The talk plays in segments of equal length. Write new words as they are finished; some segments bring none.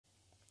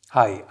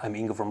Hi, I'm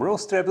Ingo from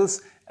Roast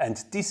Rebels,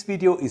 and this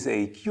video is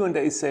a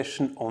Q&A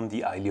session on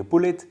the Aillio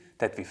Bullet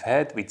that we've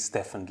had with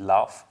Steffen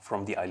Lav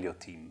from the Aillio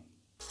team.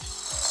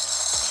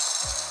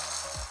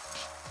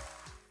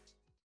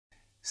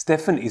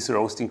 Steffen is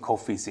roasting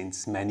coffee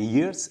since many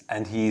years,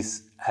 and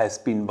has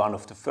been one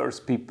of the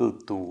first people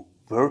to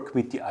work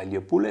with the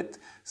Aillio Bullet,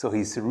 so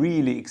he's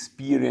really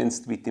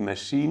experienced with the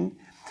machine.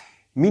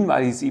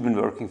 Meanwhile, he's even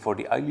working for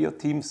the Aillio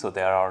team, so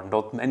there are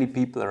not many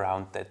people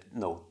around that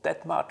know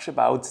that much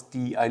about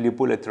the Aillio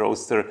Bullet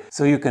roaster.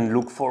 So you can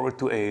look forward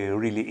to a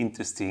really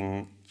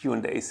interesting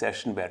Q&A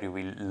session where you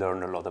will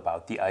learn a lot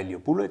about the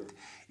Aillio Bullet.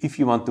 If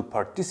you want to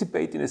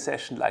participate in a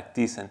session like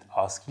this and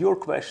ask your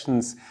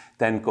questions,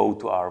 then go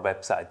to our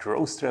website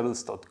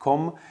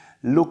roastrebels.com,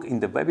 look in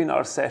the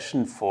webinar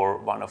session for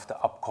one of the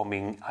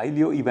upcoming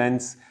Aillio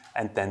events,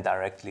 and then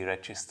directly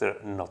register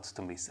not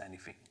to miss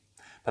anything.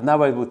 But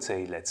now I would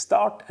say let's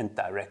start and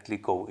directly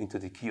go into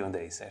the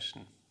Q&A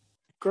session.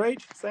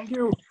 Great, thank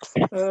you.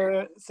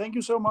 Thank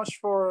you so much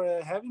for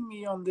having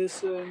me on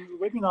this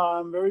webinar.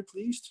 I'm very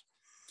pleased.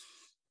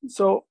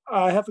 So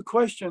I have a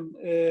question.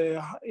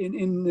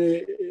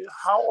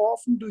 How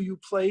often do you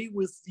play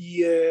with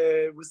the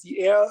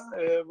air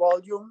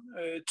volume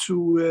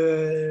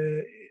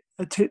to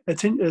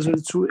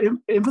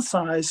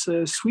emphasize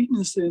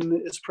sweetness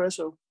in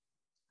espresso?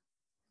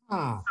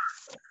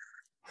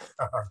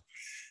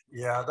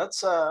 Yeah,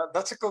 that's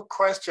a good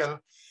question.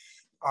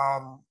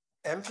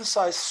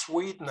 Emphasize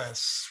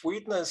sweetness.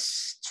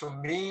 Sweetness to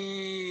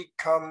me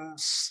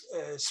comes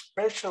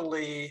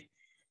especially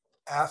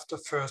after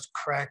first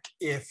crack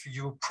if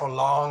you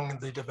prolong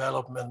the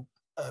development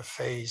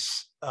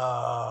phase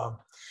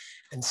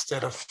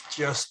instead of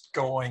just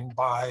going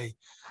by,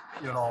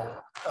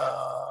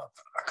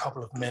 a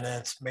couple of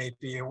minutes,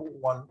 maybe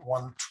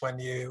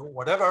 120,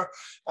 whatever,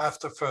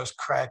 after first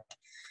crack.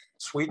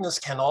 Sweetness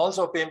can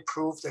also be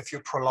improved if you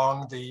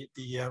prolong the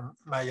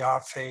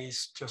maillard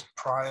phase just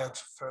prior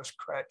to first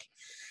crack.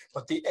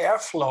 But the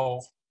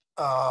airflow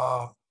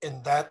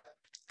in that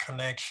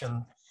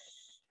connection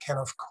can,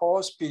 of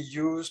course, be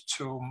used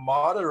to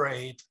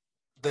moderate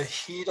the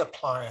heat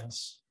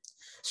appliance.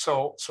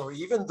 So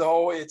even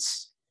though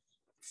it's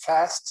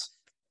fast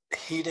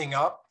heating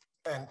up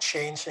and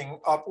changing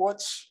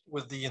upwards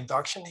with the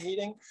induction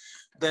heating,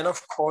 then,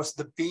 of course,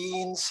 the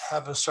beans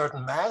have a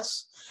certain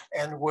mass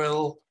and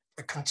will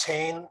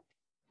contain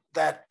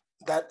that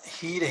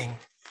heating.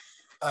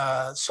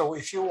 So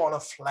if you want to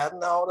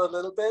flatten out a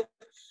little bit,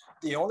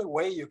 the only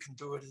way you can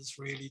do it is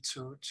really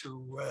to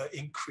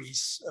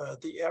increase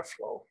the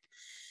airflow.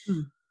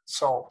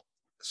 So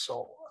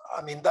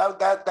I mean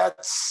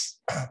that's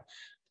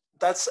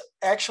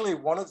actually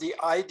one of the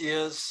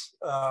ideas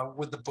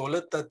with the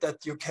bullet,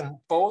 that you can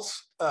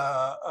both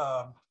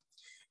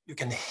you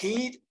can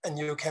heat and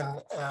you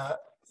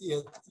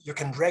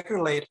can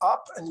regulate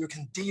up and you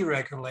can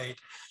deregulate.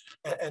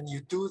 And you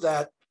do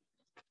that,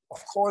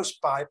 of course,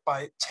 by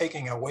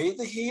taking away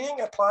the heating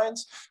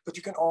appliance, but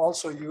you can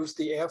also use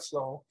the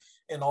airflow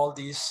in all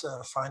these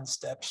fine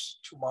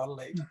steps to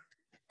modulate.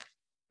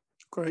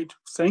 Great,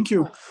 thank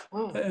you.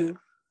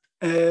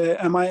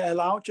 Am I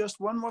allowed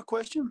just one more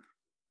question?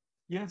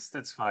 Yes,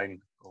 that's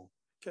fine. Go.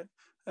 Okay.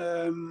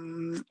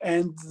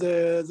 And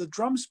the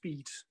drum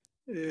speed.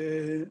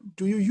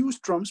 Do you use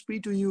drum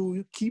speed? Do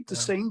you keep the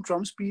same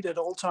drum speed at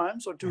all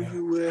times, or do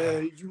you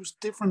use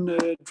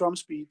different drum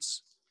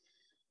speeds?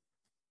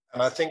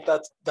 And I think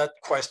that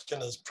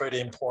question is pretty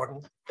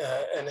important,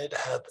 and it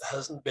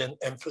hasn't been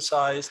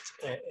emphasized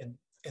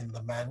in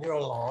the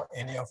manual or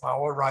any of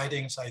our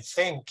writings, I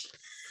think,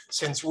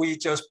 since we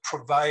just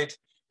provide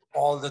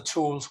all the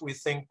tools we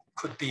think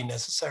could be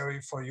necessary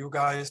for you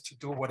guys to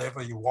do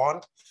whatever you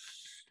want.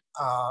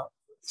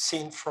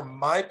 Seen from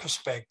my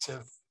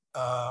perspective,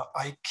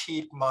 I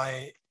keep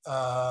my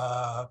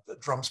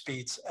drum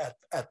speeds at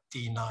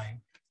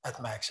D9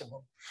 at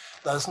maximum.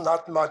 There's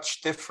not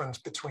much difference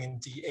between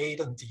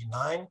D8 and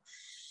D9.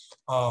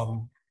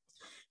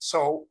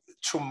 So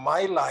to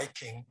my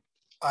liking,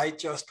 I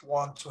just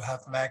want to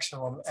have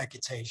maximum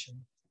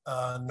agitation.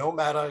 No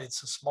matter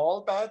it's a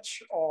small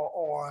batch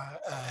or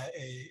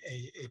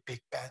a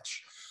big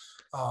batch.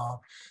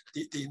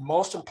 The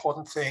most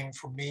important thing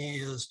for me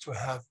is to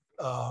have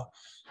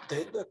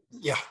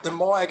the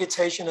more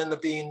agitation in the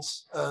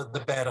beans,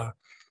 the better.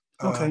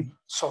 Okay.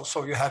 So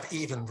you have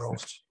even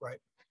roast,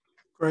 right?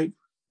 Great.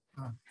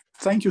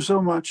 Thank you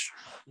so much.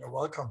 You're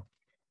welcome.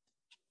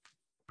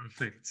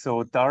 Perfect.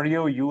 So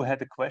Dario, you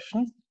had a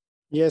question?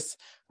 Yes,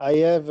 I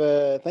have.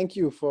 Thank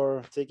you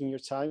for taking your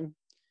time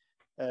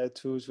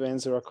to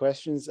answer our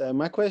questions.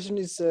 My question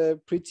is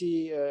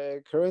pretty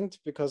current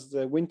because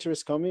the winter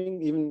is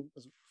coming, even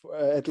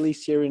at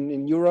least here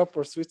in Europe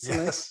or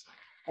Switzerland. Yes.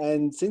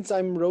 And since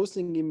I'm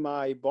roasting in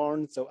my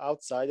barn, so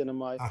outside, and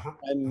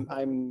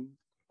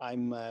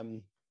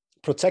I'm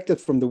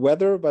protected from the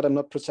weather, but I'm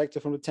not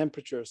protected from the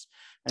temperatures.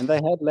 And I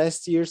had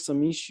last year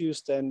some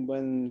issues then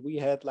when we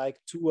had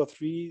like 2 or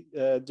 3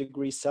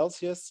 degrees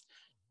Celsius.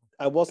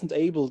 I wasn't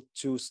able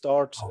to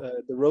start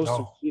the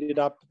roaster, heat it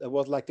up. It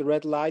was like the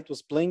red light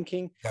was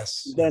blinking.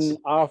 Yes. Then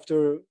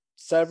after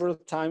several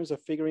times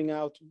of figuring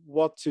out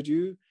what to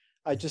do,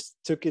 I just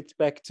took it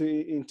back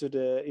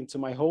into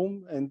my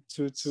home and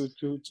to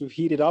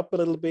heat it up a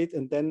little bit.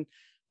 And then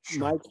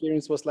my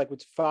experience was like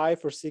with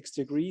 5 or 6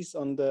 degrees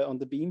on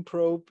the beam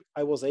probe,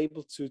 I was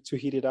able to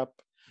heat it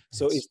up.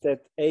 So is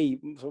that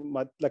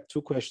like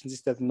 2 questions?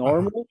 Is that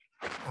normal?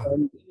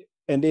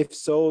 And if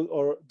so,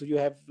 or do you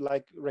have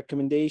like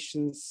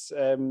recommendations,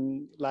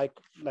 like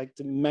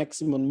the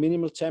maximum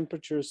minimal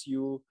temperatures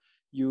you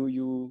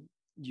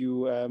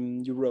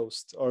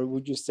roast, or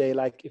would you say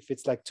like if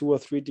it's like 2 or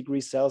 3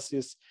 degrees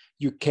Celsius,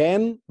 you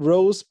can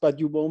roast, but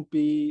you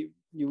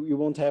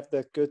won't have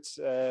that good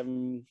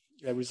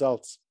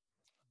results?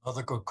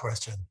 Another good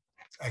question,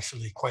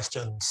 actually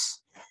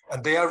questions,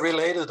 and they are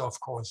related, of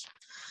course.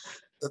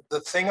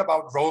 The thing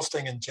about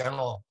roasting in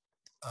general,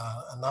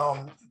 and now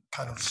I'm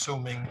kind of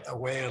zooming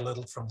away a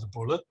little from the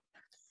bullet,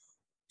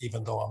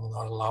 even though I'm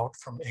not allowed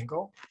from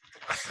Ingo.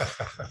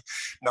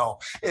 No,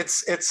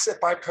 it's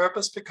by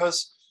purpose,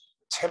 because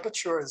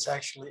temperature is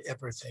actually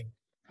everything,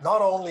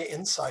 not only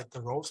inside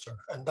the roaster,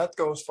 and that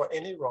goes for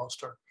any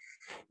roaster.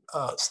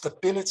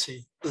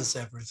 Stability is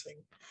everything.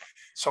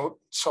 So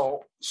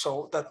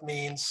that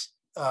means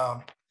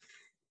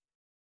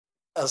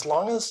as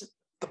long as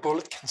the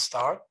bullet can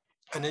start,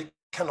 and it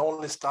can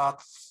only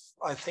start,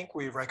 I think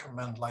we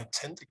recommend like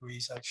 10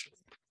 degrees actually,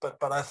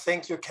 but I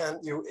think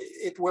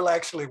it will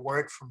actually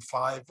work from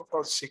 5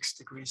 or 6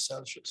 degrees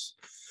Celsius.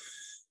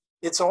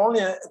 It's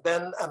only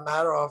then a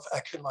matter of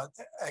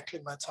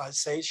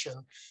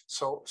acclimatization.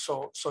 So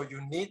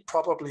you need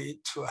probably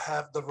to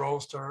have the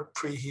roaster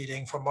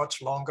preheating for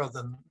much longer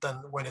than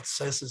when it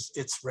says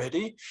it's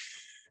ready,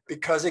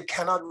 because it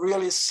cannot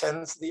really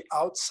sense the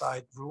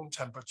outside room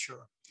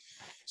temperature.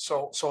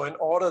 So in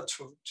order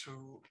to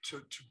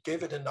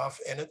give it enough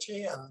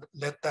energy and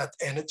let that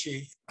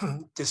energy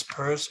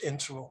disperse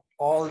into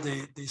all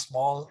the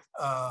small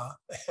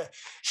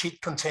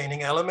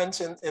heat-containing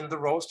elements in the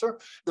roaster,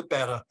 the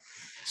better.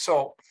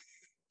 So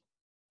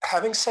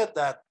having said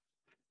that,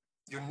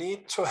 you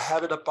need to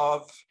have it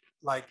above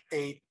like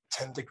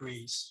 8-10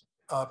 degrees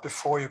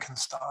before you can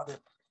start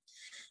it.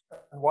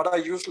 And what I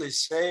usually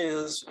say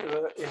is,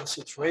 in a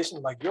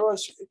situation like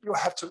yours, you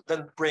have to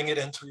then bring it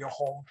into your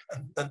home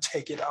and then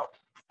take it out.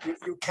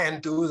 You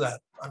can't do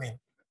that. I mean,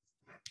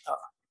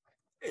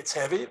 it's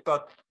heavy,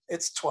 but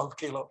it's 12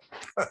 kilo.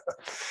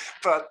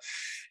 But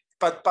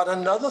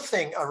another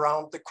thing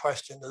around the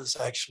question is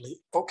actually,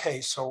 okay,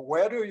 so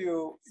where do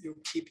you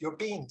keep your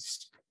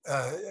beans?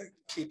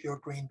 Keep your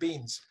green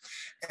beans,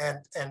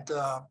 and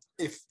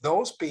if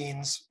those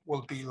beans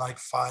will be like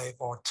 5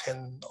 or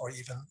 10 or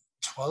even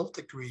 12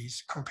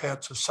 degrees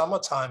compared to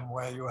summertime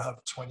where you have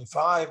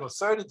 25 or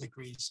 30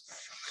 degrees,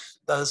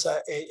 there's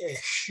a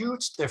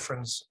huge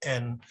difference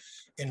in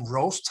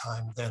roast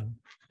time than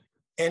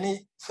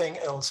anything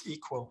else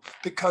equal,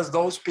 because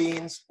those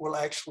beans will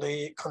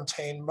actually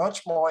contain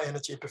much more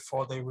energy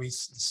before they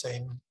reach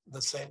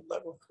the same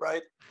level,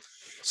 right?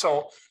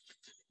 So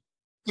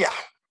yeah,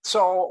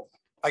 so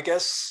I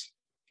guess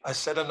I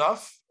said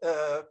enough,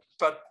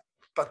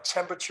 but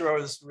temperature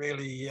is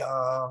really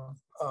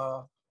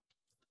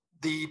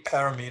the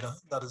parameter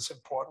that is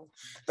important.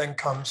 Then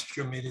comes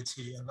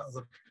humidity and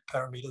other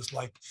parameters,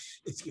 like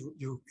if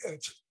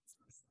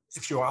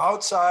you're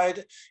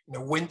outside in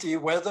a windy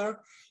weather,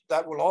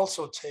 that will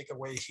also take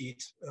away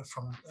heat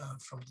from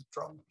the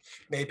drum,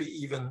 maybe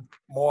even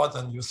more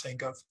than you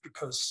think of,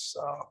 because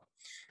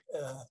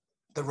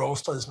the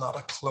roaster is not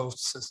a closed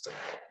system.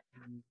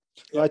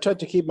 I try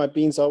to keep my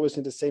beans always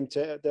in the same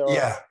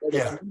temperature.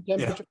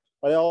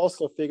 But I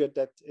also figured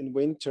that in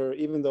winter,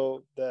 even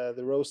though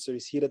the roaster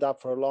is heated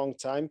up for a long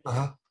time,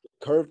 the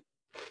curve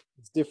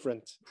is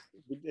different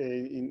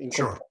in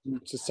comparison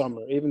to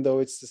summer, even though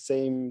it's the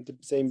same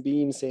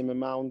bean, same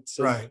amount,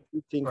 same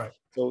heating. Right.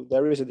 So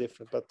there is a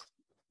difference, but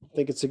I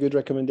think it's a good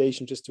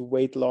recommendation just to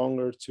wait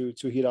longer to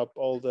heat up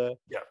all the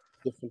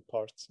different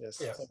parts. Yes.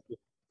 Yeah. Thank you.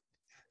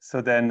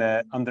 So then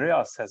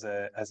Andreas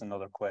has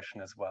another question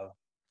as well.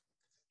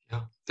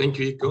 Yeah, thank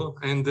you, Iko,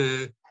 and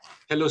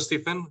hello,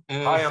 Stephen.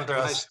 Hi,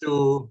 Andreas.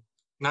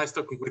 Nice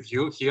talking with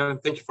you here,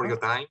 and thank you for your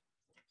time.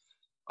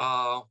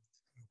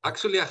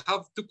 Actually, I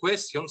have 2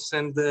 questions,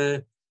 and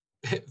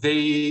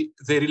they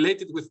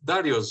related with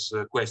Dario's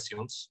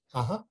questions.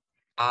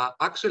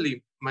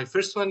 Actually, my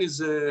first one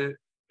is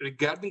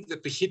regarding the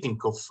preheating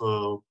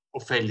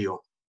of Aillio.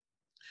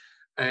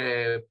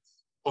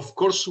 Of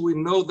course, we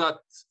know that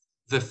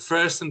the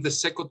first and the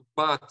second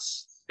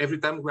batch, every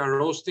time we are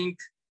roasting,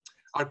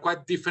 are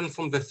quite different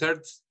from the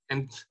third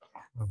and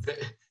the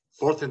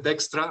fourth and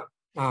extra.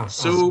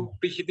 So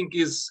preheating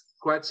is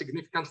quite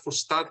significant for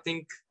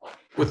starting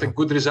with a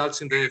good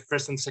results in the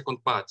first and second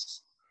batch.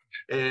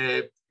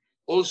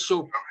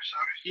 Also,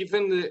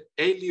 even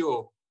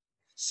Aillio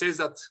says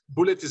that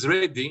bullet is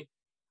ready.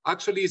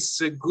 Actually,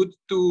 it's good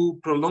to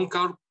prolong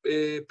our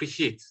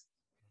preheat.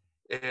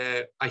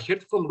 I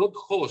heard from Rod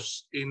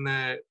Hoss in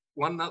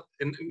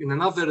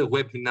another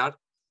webinar.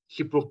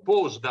 he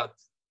proposed that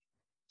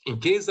in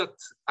case that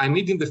I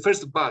need in the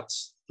first batch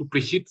to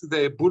preheat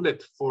the bullet,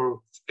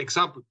 for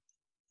example,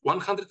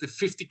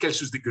 150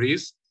 Celsius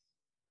degrees,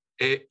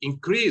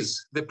 increase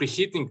the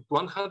preheating to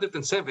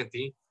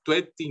 170 to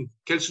 80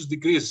 Celsius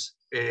degrees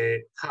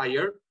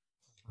higher,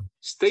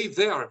 stay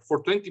there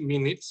for 20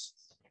 minutes,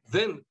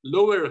 then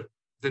lower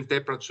the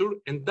temperature,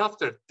 and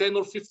after 10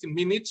 or 15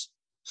 minutes,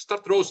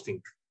 start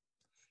roasting.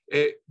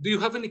 Do you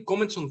have any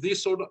comments on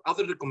this or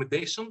other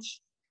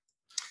recommendations?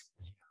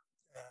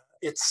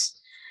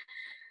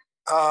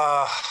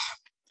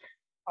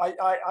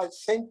 I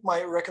think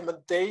my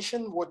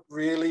recommendation would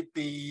really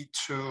be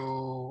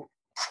to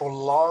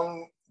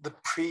prolong the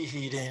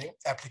preheating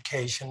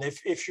application.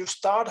 If you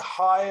start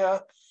higher,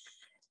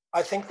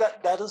 I think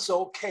that is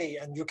okay,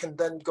 and you can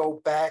then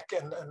go back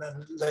and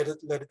let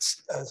it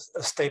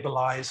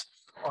stabilize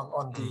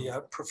on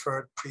the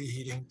preferred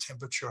preheating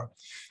temperature.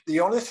 The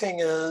only thing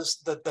is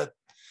that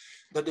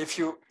if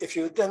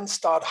you then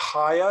start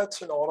higher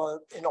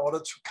in order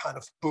to kind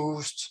of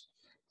boost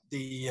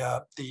the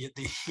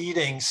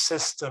heating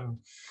system,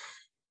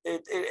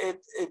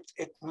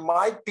 it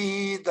might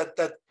be that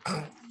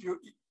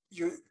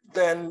you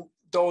then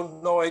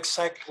don't know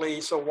exactly,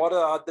 so what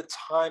are the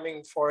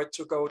timing for it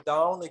to go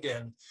down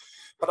again.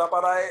 But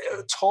I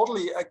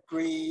totally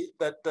agree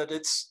that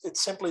it's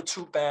simply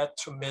too bad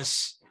to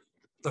miss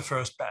the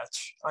first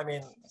batch. I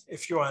mean,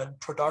 if you are in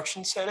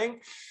production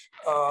setting,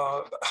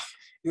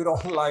 you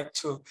don't like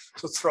to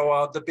throw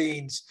out the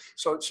beans,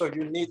 so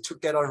you need to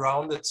get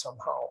around it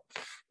somehow.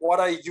 What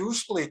I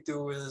usually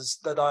do is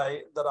that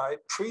I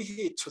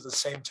preheat to the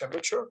same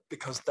temperature,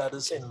 because that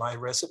is in my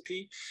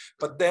recipe,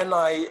 but then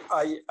I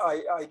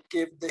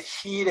give the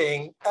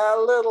heating a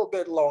little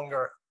bit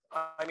longer.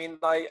 I mean,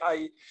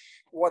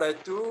 what I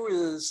do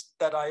is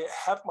that I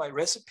have my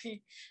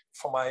recipe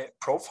for my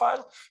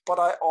profile, but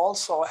I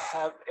also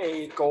have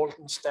a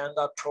golden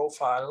standard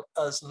profile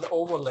as an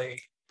overlay.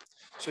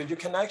 So you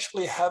can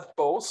actually have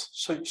both,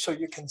 so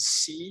you can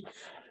see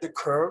the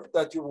curve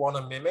that you want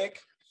to mimic,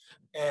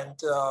 and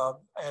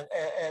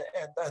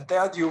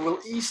that you will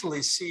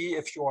easily see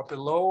if you are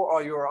below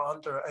or you are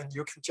under, and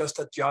you can just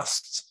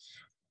adjust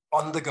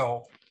on the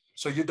go.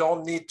 So you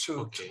don't need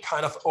to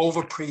kind of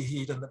over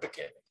preheat in the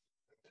beginning.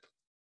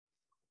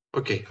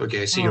 Okay,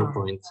 I see your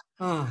point.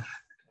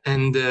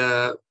 And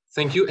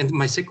thank you. And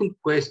my second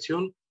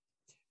question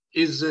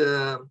is,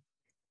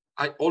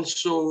 I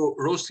also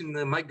roast in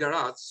my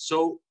garage,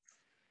 so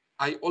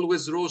I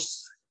always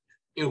roast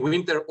in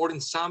winter or in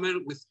summer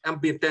with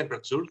ambient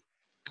temperature.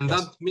 And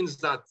that means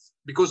that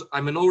because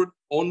I'm an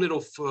owner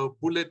of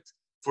Bullet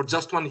for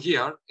just 1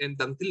 year,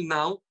 and until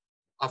now,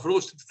 I've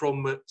roasted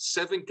from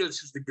 7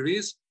 Celsius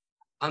degrees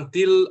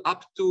until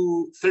up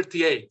to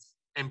 38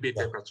 ambient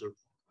temperature.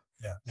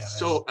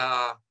 So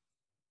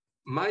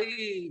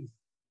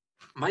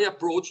my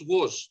approach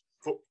was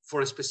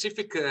for a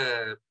specific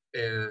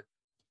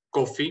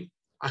coffee.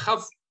 I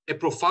have a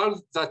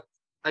profile that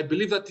I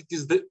believe that it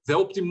is the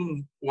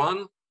optimum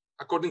one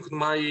according to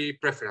my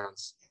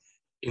preference.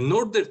 In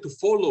order to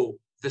follow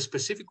the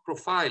specific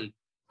profile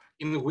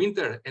in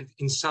winter and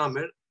in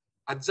summer,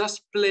 I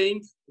just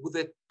playing with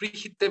the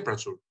preheat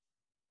temperature.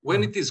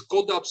 When it is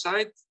cold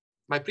outside,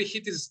 my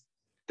preheat is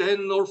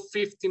 10 or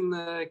 15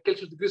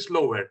 Celsius degrees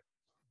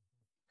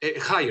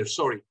higher,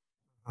 sorry.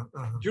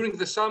 During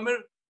the summer,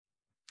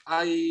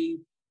 I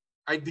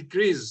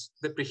decrease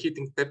the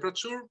preheating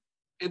temperature,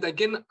 and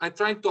again, I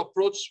try to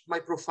approach my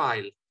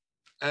profile.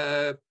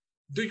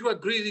 Do you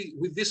agree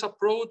with this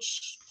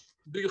approach?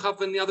 Do you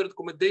have any other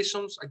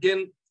recommendations?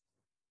 Again,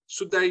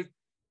 should I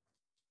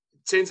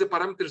change the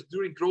parameters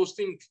during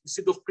roasting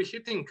instead of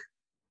preheating?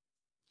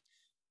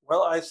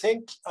 Well, I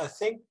think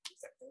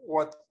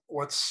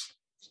what's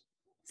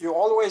you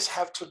always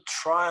have to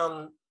try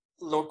and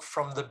look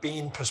from the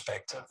bean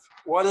perspective.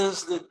 What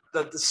is it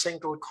that the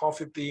single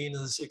coffee bean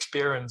is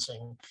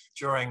experiencing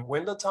during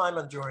wintertime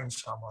and during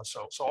summer?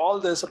 So all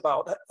this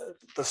about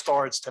the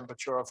storage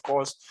temperature, of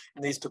course,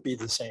 needs to be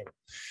the same.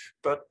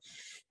 But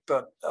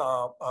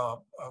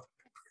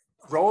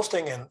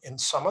roasting in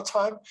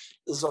summertime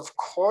is, of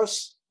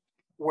course,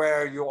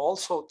 where you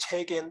also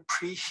take in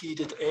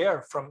preheated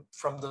air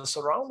from the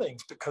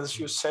surroundings, because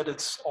you said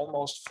it's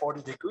almost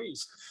 40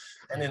 degrees.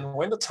 And in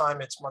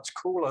wintertime, it's much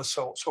cooler.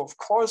 So of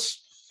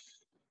course,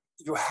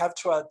 you have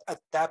to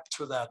adapt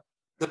to that.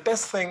 The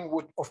best thing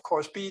would, of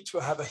course, be to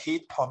have a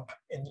heat pump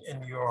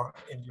in your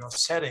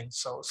setting,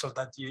 so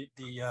that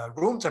the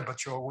room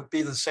temperature would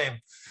be the same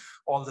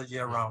all the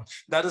year round.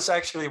 That is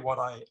actually what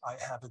I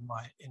have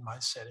in my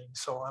setting.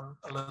 So I'm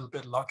a little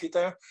bit lucky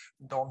there.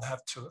 Don't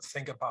have to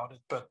think about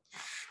it.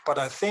 But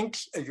I think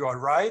you are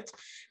right.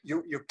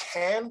 You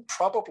can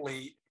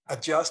probably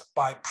adjust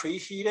by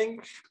preheating,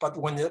 but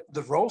when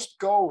the roast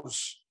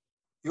goes,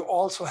 you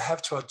also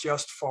have to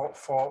adjust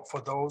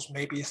for those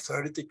maybe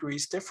 30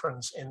 degrees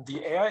difference in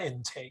the air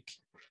intake,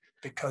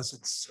 because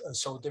it's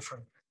so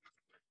different.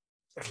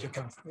 If you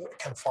can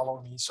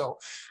follow me, so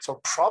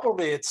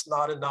probably it's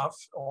not enough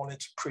only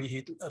to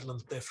preheat a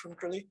little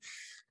differently,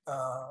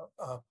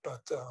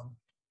 but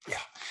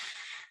yeah.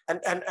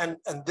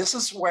 And this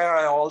is where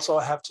I also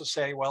have to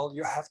say, well,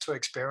 you have to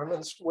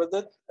experiment with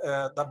it.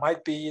 That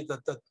might be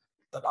that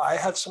I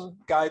have some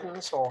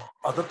guidance or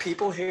other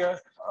people here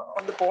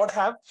on the board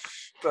have,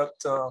 but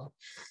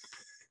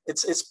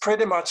it's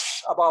pretty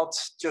much about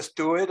just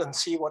do it and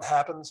see what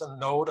happens and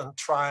note and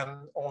try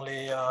and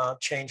only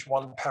change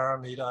one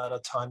parameter at a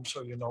time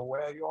so you know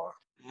where you are.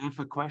 I have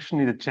a question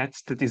in the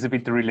chat that is a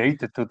bit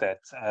related to that.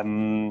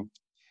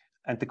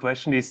 And the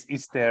question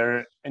is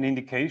there an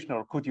indication,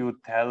 or could you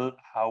tell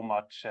how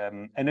much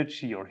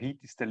energy or heat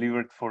is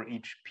delivered for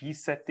each P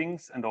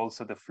settings and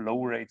also the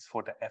flow rates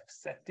for the F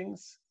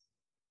settings?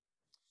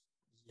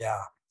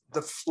 Yeah,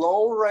 the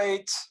flow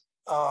rate,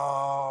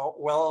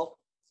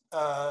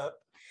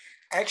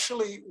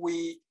 actually,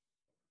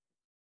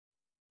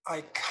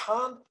 I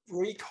can't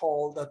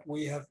recall that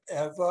we have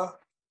ever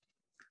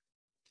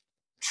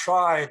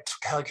tried to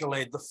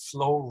calculate the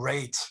flow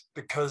rate,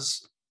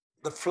 because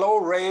the flow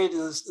rate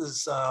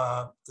is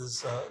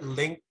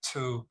linked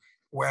to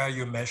where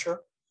you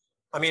measure.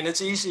 I mean,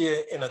 it's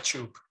easier in a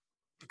tube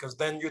because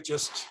then you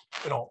just,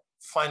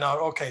 find out,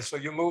 okay, so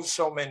you move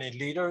so many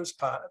liters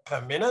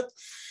per minute,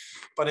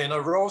 but in a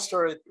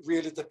roaster, it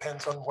really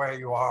depends on where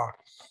you are.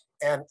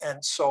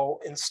 And so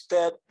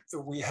instead,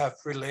 we have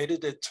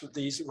related it to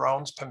these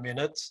rounds per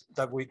minute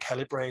that we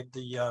calibrate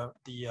the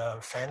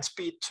fan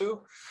speed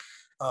to.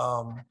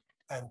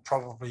 And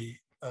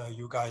probably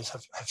you guys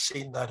have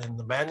seen that in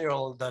the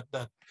manual, that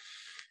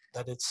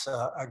it's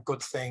a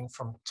good thing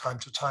from time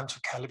to time to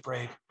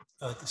calibrate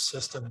the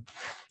system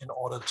in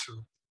order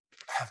to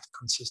have the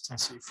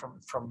consistency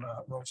from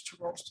roast to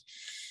roast.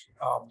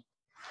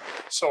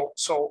 So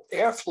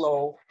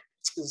airflow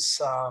is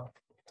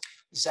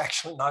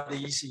actually not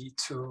easy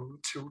to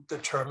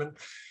determine.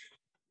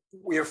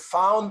 We have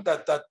found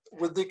that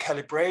with the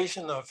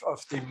calibration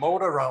of the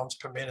motor rounds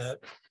per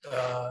minute,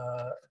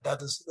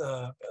 that is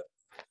the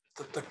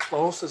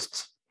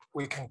closest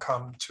we can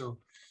come to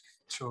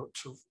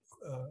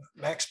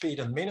max speed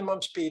and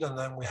minimum speed, and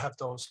then we have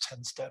those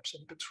 10 steps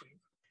in between.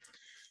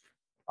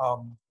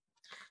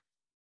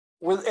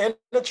 With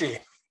energy,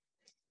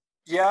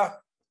 yeah,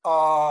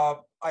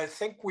 I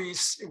think we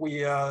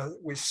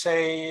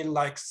say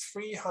like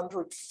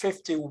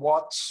 350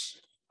 watts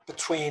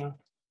between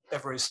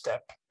every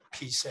step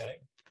P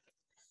setting.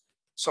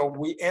 So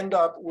we end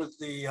up with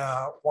the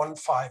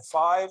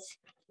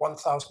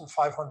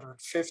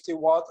 1550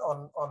 watt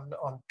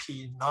on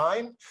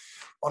P9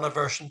 on a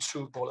version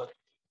 2 bullet.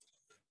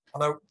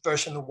 On a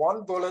version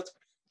 1 bullet,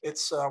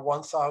 it's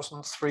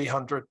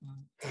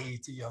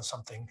 1380 or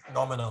something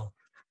nominal.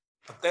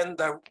 But then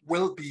there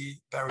will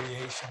be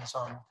variations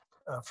on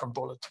from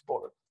bullet to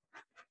bullet.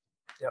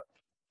 Yeah.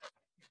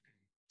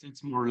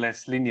 It's more or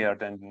less linear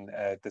than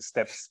the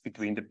steps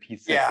between the P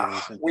settings.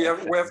 Yeah, and we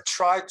have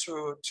tried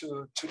to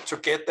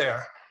get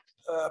there,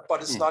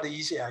 but it's not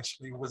easy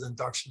actually with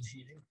induction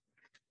heating.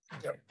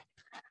 Yeah.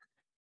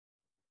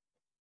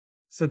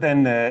 So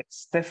then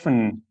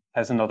Steffen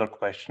has another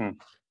question.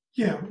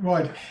 Yeah,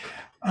 right.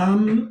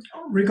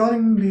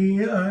 Regarding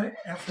the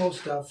airflow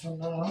stuff,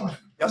 and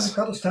yes. I've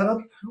got a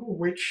setup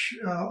which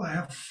I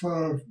have,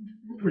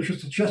 which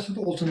is suggested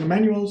also in the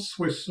manuals,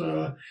 with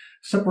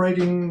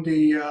separating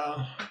the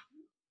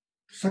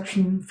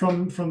suction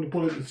from the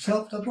bullet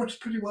itself. That works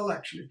pretty well,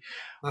 actually.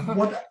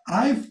 What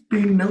I've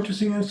been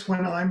noticing is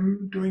when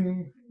I'm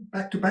doing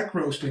back-to-back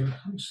roasting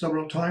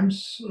several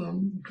times,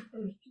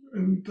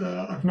 and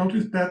I've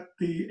noticed that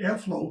the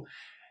airflow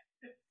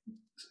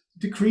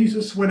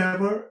decreases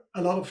whenever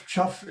a lot of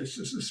chaff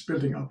is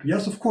building up.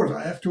 Yes, of course,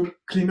 I have to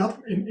clean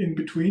up in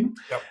between.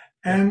 Yep.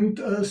 And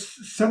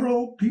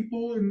several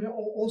people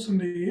also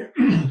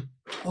in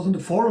the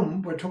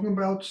forum were talking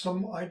about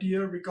some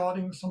idea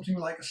regarding something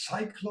like a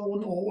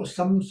cyclone or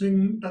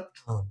something that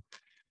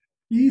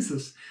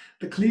eases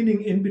the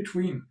cleaning in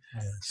between.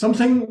 Yes.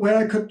 Something where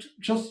I could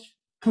just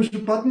push a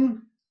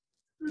button,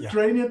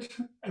 drain it,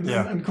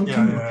 and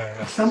continue.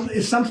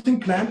 Is something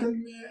planned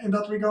in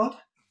that regard?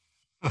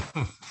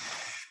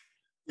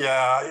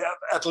 Yeah,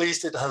 at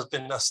least it has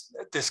been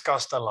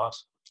discussed a lot.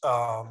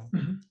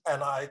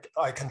 And I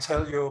can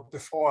tell you,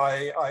 before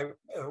I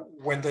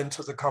went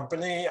into the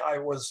company, I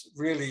was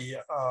really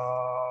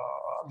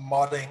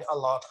modding a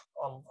lot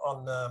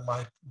on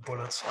my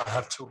bullets. I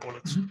have 2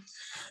 bullets.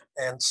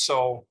 And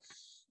so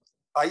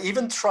I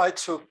even tried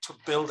to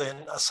build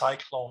in a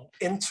cyclone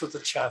into the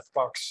chaff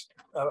box,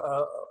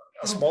 a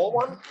small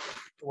one.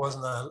 It was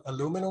an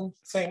aluminum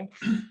thing.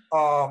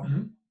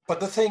 But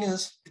the thing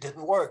is, it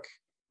didn't work.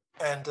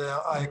 And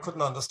I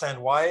couldn't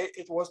understand why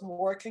it wasn't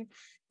working.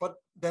 But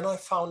then I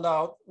found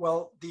out,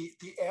 well, the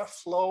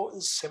airflow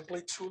is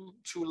simply too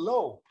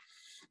low.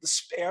 The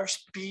air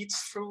speed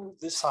through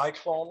the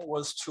cyclone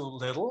was too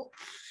little.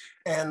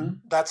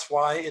 And that's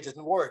why it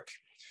didn't work.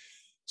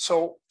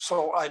 So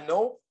I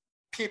know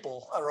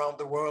people around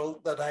the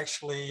world that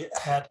actually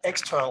had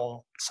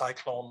external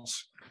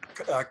cyclones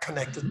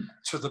connected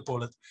to the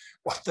bullet.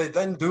 What they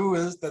then do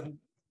is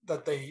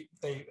that they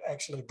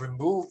actually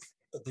remove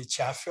the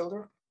chaff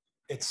filter.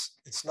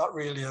 It's not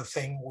really a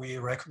thing we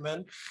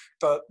recommend,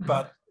 but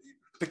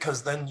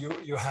because then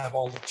you have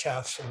all the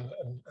chaff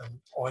and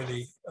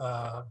oily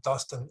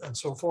dust and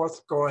so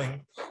forth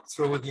going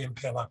through the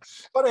impeller.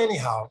 But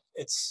anyhow,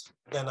 it's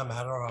then a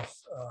matter of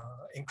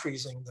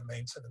increasing the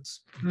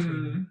maintenance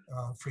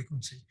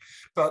frequency.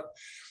 But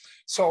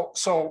so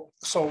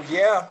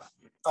yeah,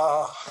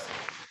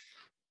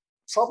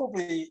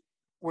 probably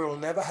we'll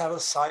never have a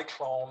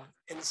cyclone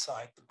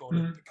inside the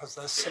bullet because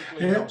there's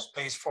simply no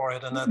space for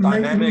it, and the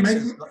dynamics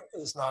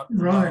is not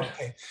right.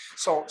 Okay.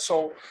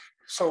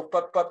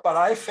 But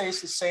I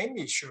face the same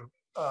issue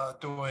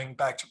doing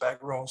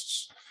back-to-back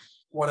roasts.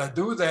 What I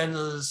do then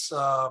is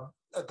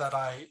that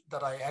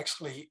I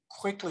actually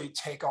quickly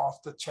take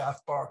off the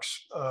chaff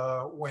box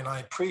when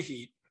I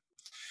preheat,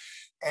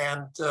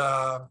 and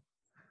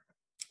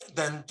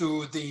then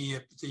do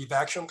the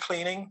vacuum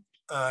cleaning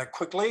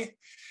quickly.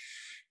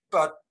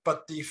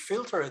 But the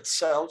filter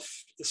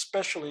itself,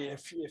 especially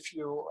if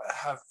you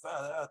have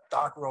a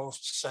dark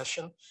roast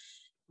session,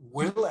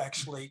 will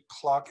actually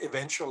clog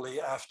eventually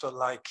after,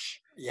 like,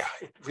 yeah,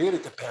 it really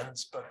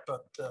depends,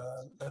 but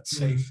let's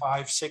say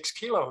 5-6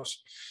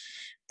 kilos.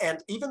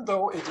 And even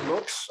though it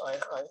looks, I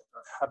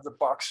have the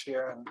box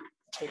here and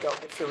take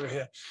out the filter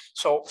here.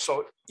 So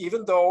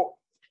even though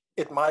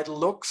it might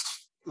look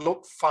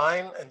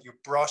fine and you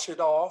brush it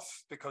off,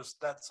 because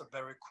that's a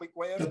very quick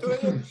way of doing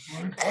it,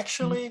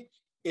 actually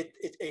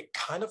it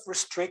kind of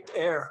restrict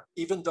air,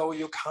 even though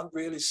you can't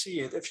really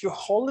see it. If you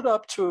hold it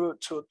up to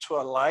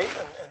a light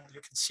and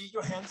you can see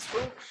your hand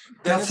through,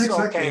 then that's it's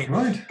exactly okay.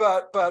 Right.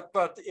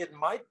 But it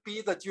might be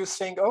that you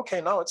think,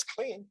 okay, now it's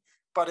clean,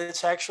 but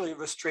it's actually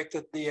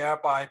restricted the air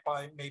by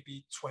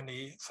maybe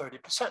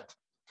 20-30%.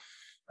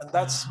 And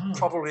that's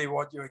probably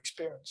what you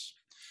experience.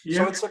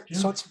 Yeah,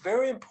 so it's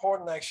very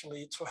important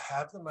actually to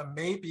have them, and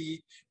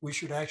maybe we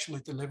should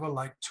actually deliver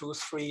like 2 or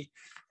 3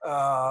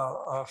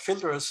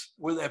 filters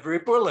with every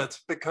bullet,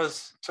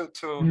 because to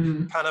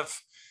kind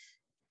of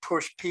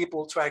push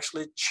people to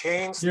actually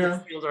change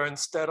the filter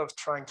instead of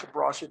trying to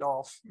brush it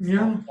off for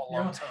a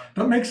long time.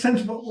 That makes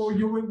sense. But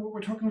you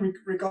were talking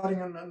regarding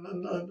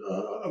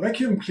a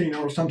vacuum cleaner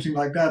or something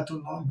like that.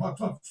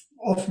 I've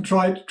often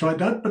tried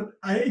that, but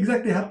I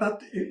exactly had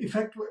that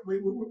effect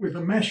with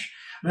a mesh.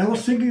 And I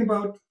was thinking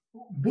about,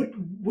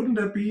 wouldn't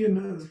there be,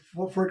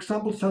 for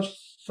example,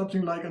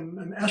 something like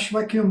an ash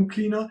vacuum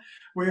cleaner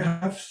where you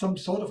have some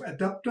sort of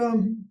adapter,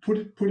 put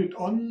it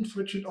on,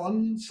 switch it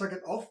on, suck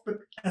it off. But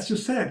as you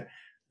said,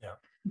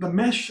 the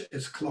mesh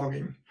is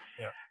clogging.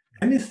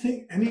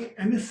 Anything?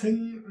 I'm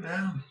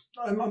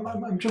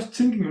just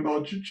thinking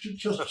about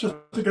just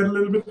to get a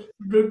little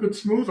bit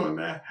smooth on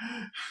there.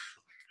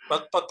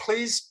 But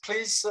please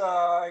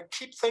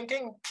keep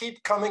thinking,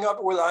 keep coming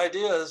up with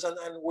ideas, and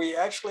we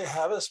actually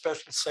have a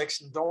special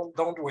section,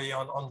 don't we,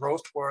 on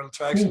Roast World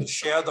to actually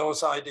share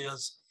those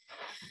ideas.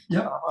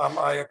 Yeah.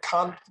 I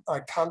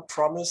can't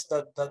promise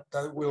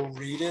that we'll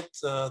read it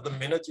the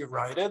minute you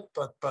write it,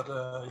 but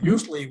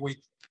usually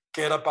we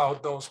get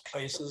about those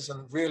places,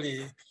 and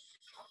really,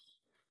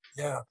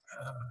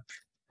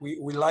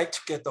 we like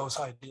to get those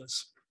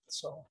ideas.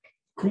 So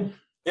cool.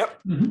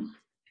 Yep.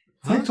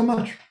 Thanks so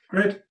much.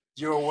 Great.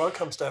 You're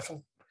welcome,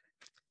 Steffen.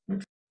 I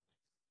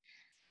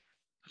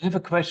have a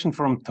question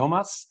from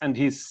Thomas, and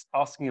he's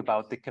asking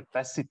about the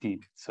capacity.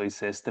 So he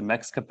says the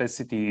max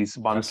capacity is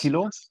 1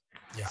 kilo.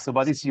 Yeah. So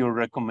what is your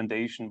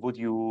recommendation? Would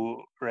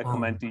you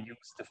recommend to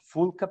use the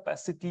full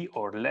capacity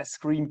or less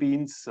green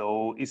beans?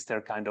 So is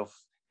there kind of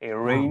a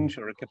range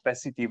or a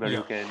capacity where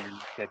you can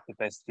get the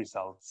best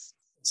results?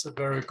 It's a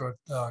very good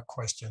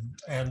question.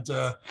 And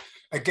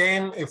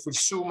again, if we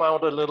zoom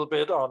out a little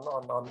bit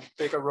on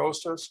bigger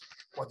roasters,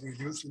 what you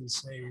usually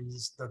say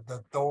is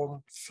that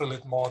don't fill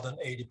it more than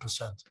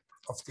 80%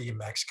 of the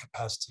max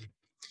capacity.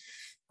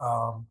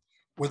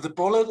 With the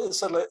bullet,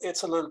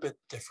 it's a little bit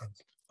different.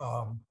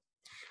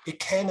 It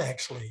can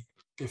actually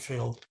be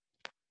filled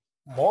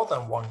more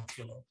than 1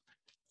 kilo.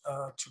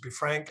 To be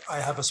frank, I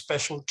have a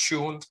special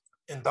tuned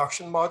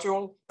induction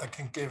module that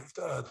can give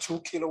 2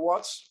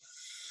 kilowatts,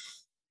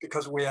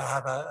 because we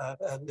have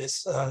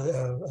this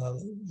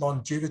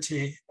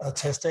longevity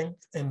testing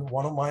in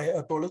one of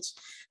my bullets,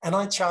 and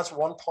I charge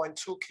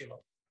 1.2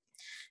 kilo.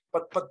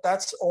 But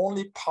that's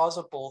only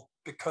possible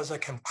because I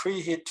can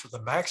preheat to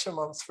the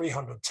maximum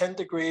 310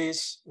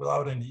 degrees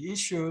without any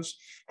issues,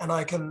 and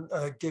I can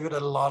give it a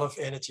lot of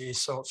energy.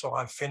 So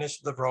I finish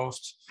the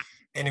roast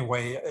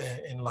anyway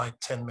in like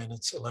 10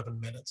 minutes, 11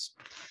 minutes.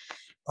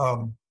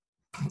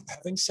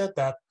 Having said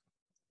that,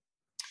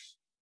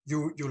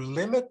 you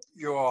limit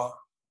your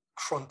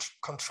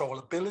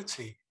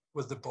controllability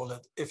with the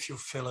bullet if you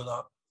fill it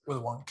up with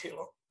 1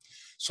 kilo.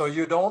 So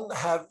you don't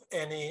have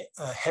any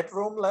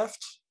headroom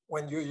left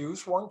when you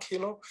use 1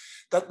 kilo.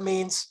 That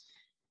means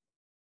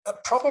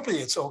probably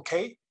it's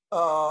okay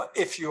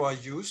if you are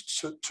used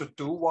to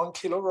do 1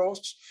 kilo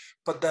roasts,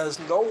 but there's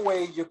no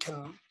way you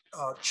can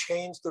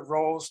change the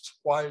roast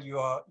while you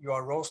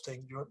are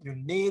roasting. You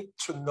need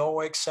to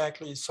know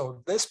exactly.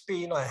 So this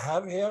bean I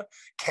have here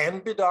can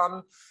be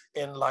done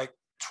in like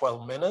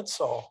 12 minutes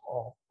or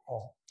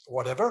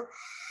whatever.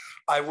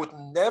 I would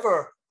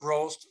never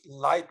roast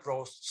light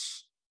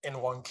roasts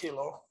in 1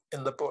 kilo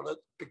in the bullet,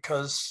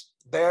 because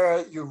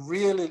there you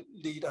really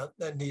need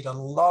a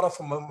lot of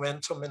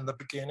momentum in the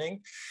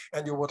beginning,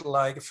 and you would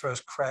like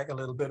first crack a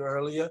little bit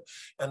earlier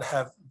and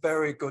have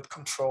very good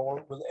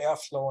control with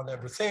airflow and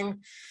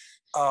everything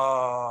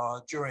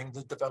during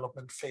the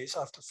development phase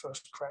after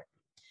first crack.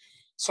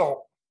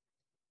 So,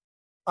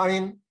 I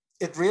mean,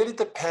 it really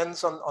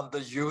depends on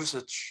the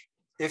usage.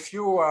 If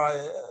you are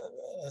an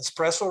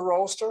espresso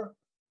roaster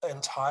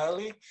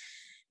entirely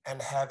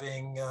and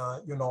having,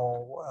 you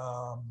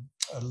know,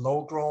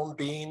 low-grown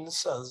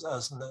beans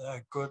as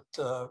a good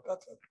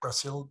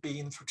Brazil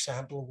bean, for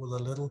example, with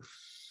a little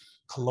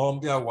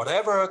Colombia,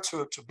 whatever,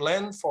 to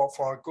blend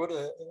for a good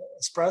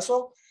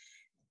espresso,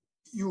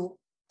 you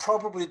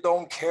probably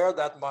don't care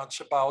that much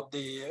about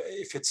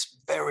if it's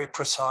very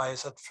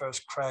precise at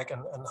first crack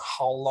and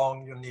how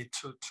long you need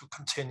to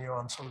continue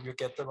until you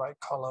get the right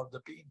color of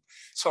the bean.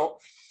 So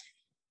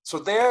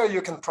there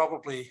you can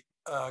probably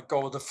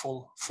go the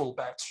full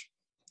batch.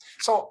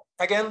 So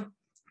again,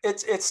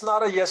 it's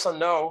not a yes or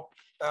no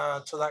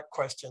to that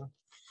question.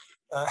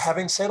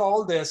 Having said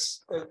all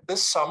this,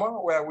 this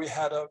summer where we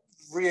had a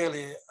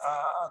really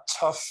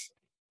tough,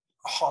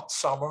 hot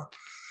summer,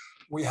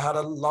 we had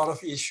a lot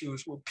of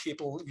issues with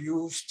people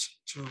used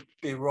to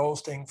be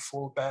roasting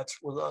full batch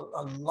with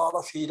a lot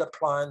of heat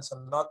appliance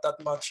and not that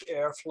much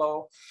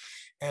airflow.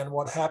 And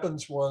what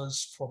happens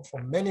was for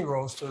many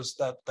roasters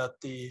that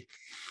the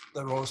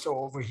roaster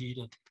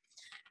overheated.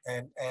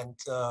 And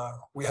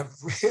we have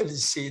really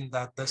seen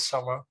that this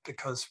summer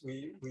because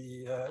we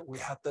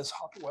had this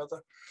hot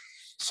weather.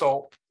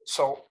 So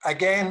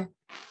again,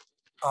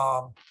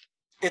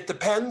 it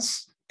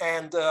depends.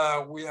 And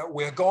we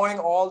are going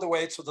all the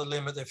way to the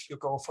limit if you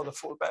go for the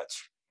full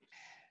batch.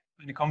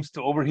 When it comes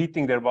to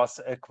overheating, there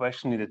was a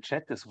question in the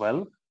chat as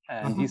well.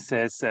 And he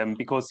says,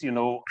 because, you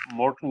know,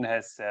 Morten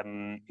has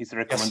his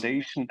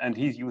recommendation and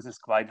he uses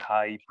quite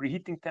high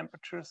preheating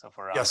temperatures of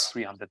around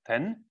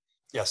 310.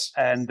 Yes.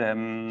 And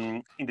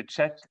in the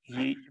chat,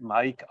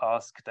 Mike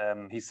asked,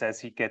 he says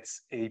he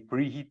gets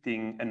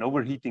an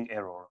overheating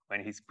error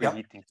when he's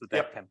preheating to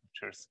that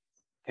temperatures.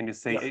 Can you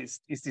say,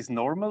 is this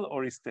normal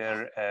or is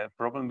there a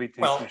problem with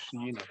his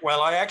machine?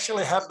 Well, I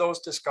actually have those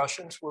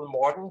discussions with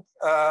Morten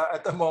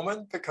at the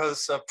moment,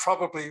 because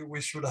probably we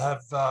should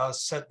have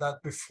said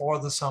that before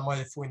the summer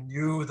if we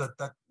knew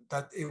that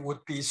it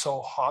would be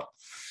so hot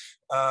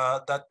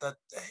that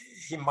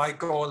he might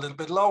go a little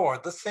bit lower.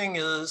 The thing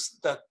is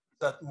that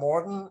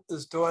Morten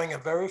is doing a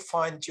very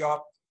fine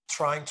job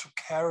trying to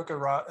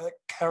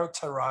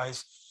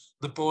characterize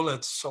the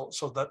bullets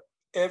so that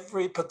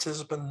every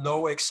participant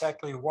know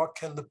exactly what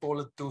can the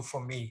bullet do for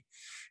me.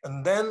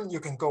 And then you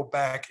can go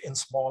back in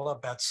smaller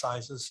batch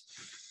sizes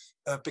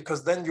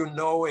because then you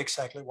know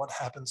exactly what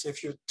happens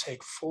if you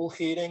take full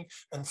heating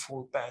and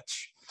full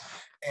batch.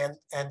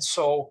 And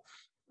so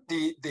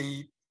the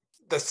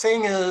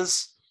thing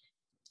is,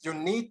 you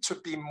need to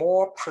be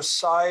more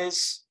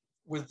precise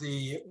with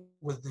the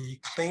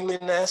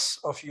cleanliness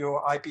of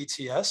your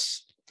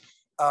IBTS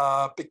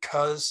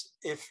because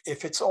if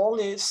it's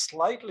only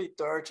slightly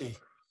dirty,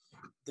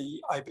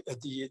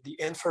 the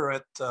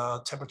infrared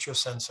temperature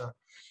sensor,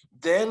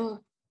 then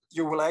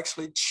you will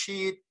actually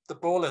cheat the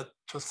bullet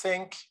to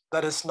think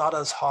that it's not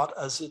as hot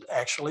as it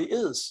actually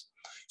is.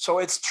 So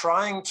it's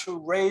trying to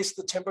raise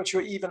the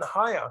temperature even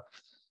higher.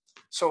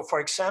 So for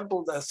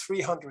example, the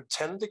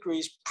 310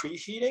 degrees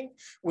preheating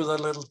with a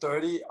little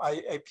dirty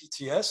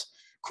IBTS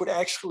could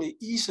actually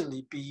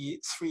easily be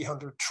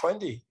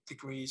 320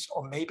 degrees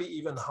or maybe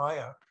even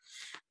higher.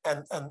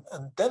 And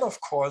then,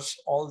 of course,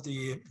 all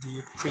the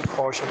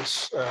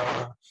precautions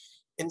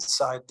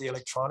inside the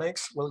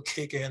electronics will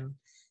kick in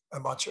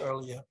much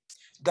earlier.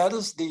 That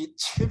is the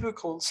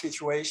typical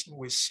situation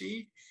we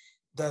see,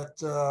 that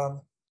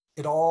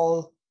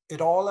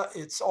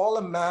it's all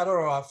a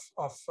matter of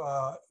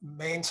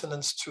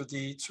maintenance to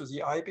the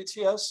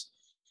IBTS,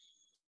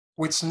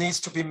 which needs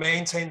to be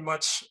maintained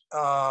much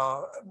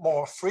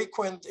more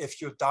frequent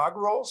if you dark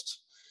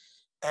roast,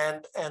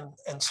 and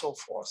so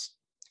forth.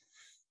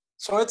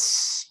 So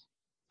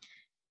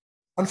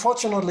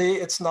unfortunately,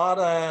 it's not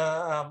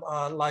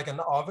like an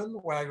oven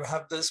where you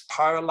have this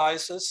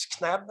pyrolysis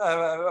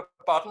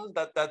button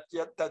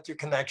that you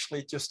can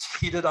actually just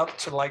heat it up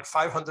to like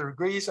 500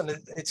 degrees and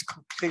it's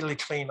completely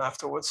clean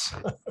afterwards.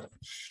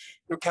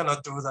 You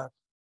cannot do that.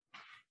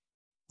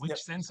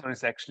 Which sensor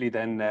is actually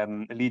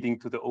then leading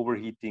to the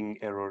overheating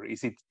error?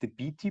 Is it the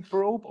BT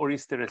probe or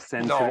is there a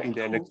sensor in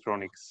the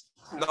electronics?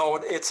 No,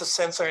 it's a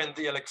sensor in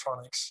the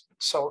electronics.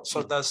 So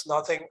there's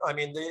nothing, I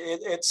mean,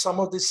 it's some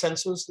of the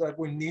sensors that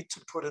we need to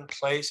put in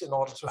place in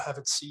order to have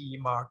it CE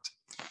marked.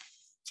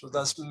 So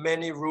there's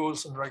many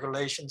rules and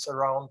regulations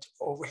around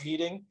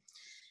overheating.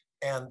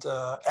 And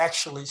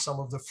actually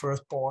some of the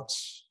first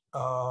boards,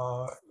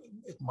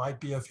 it might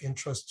be of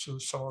interest to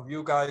some of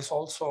you guys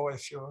also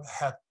if you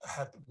had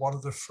one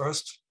of the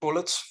first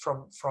bullets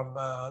from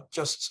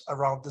just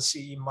around the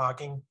CE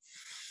marking,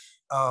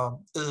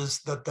 is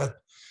that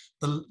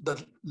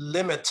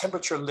the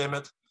temperature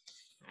limit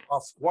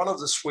of one of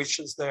the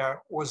switches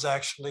there was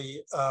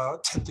actually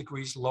 10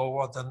 degrees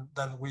lower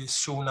than we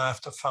soon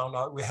after found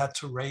out. We had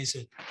to raise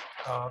it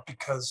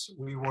because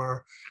we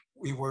were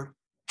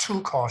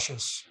too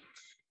cautious,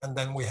 and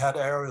then we had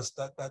errors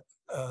that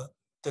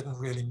didn't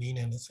really mean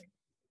anything.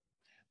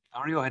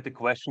 Dario had a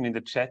question in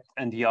the chat,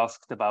 and he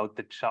asked about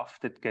the chaff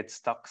that gets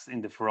stuck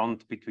in the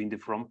front between the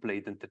front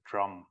plate and the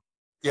drum.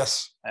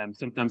 Yes.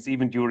 Sometimes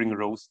even during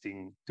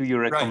roasting. Do you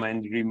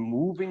recommend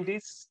removing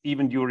this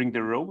even during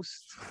the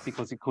roast,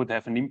 because it could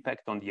have an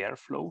impact on the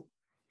airflow?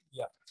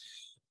 Yeah.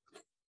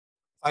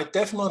 I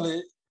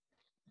definitely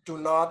do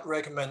not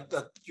recommend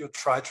that you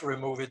try to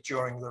remove it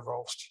during the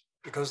roast,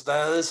 because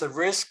there is a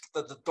risk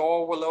that the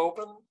door will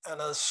open,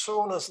 and as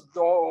soon as the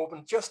door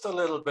opens just a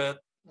little bit,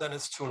 then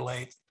it's too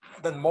late.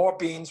 Then more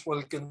beans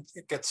will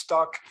get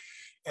stuck,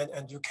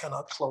 and you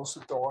cannot close the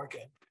door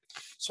again.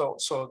 So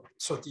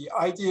the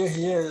idea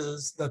here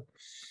is that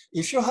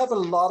if you have a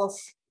lot of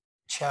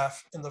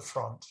chaff in the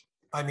front,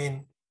 I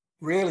mean,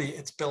 really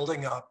it's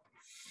building up,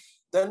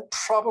 then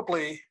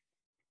probably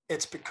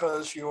it's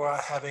because you are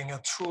having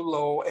a too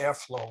low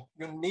airflow.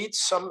 You need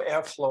some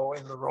airflow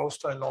in the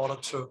roaster in order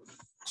to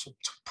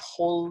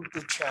pull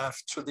the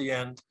chaff to the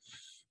end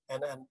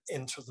and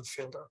into the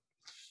filter.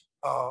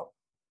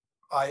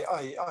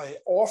 I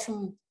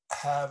often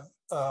have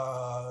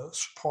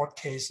support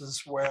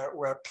cases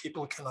where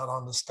people cannot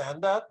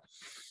understand that.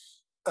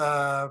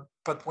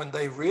 But when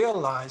they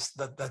realized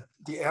that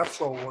the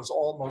airflow was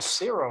almost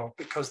zero,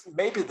 because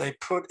maybe they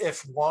put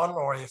F1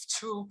 or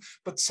F2,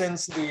 but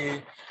since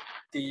the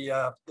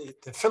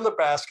filter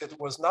basket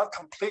was not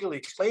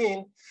completely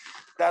clean,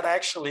 that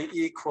actually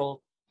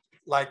equaled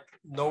like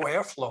no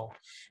airflow.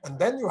 And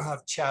then you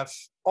have chaff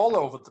all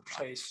over the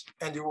place,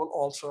 and you will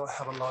also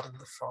have a lot in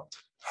the front.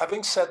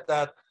 Having said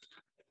that,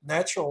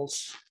 natural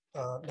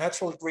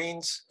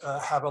greens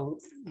have a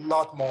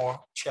lot more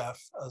chaff,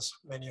 as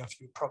many of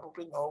you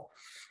probably know.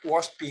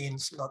 Washed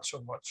beans, not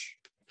so much.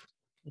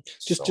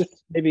 Just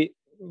maybe,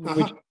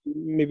 which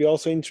maybe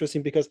also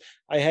interesting, because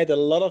I had a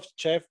lot of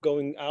chaff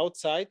going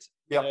outside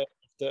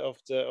of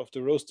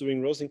the roast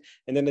during roasting,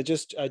 and then I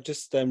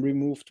just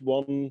removed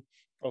one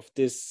of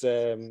this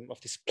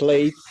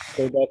plate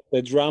so that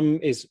the drum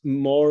is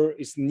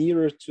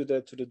nearer to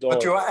the door.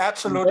 But you are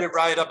absolutely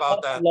right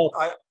about that.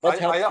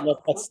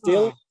 But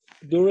still,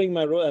 during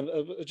my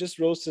I just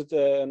roasted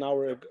an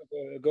hour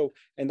ago,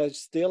 and I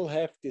still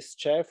have this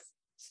chaff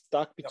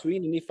stuck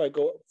between. And if I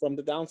go from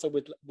the downside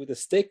with a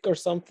stick or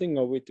something,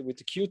 or with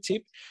a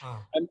Q-tip,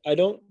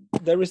 and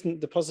there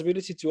isn't the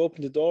possibility to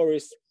open the door.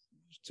 Is,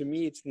 to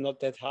me, it's not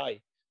that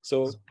high.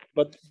 So,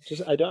 but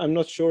just I'm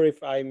not sure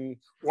if I'm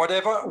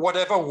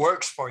whatever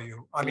works for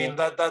you. I mean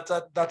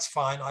that's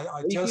fine.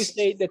 If you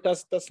say that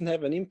doesn't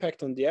have an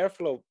impact on the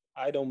airflow,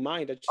 I don't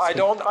mind. I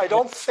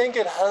don't think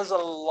it has a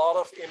lot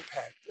of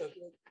impact.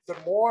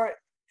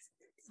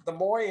 The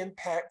more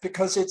impact,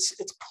 because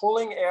it's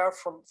pulling air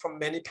from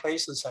many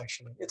places.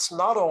 Actually, it's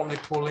not only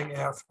pulling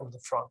air from the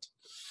front.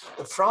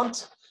 The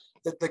front,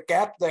 the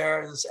gap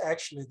there is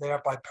actually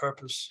there by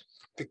purpose,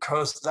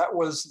 because that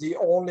was the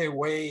only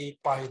way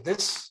by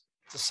this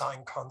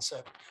design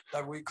concept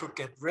that we could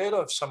get rid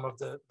of some of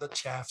the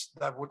chaffs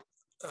that would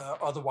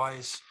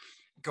otherwise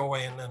go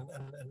in and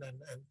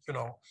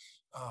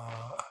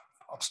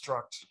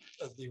obstruct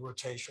the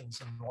rotations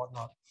and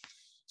whatnot.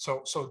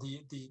 So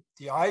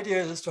the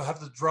idea is to have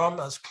the drum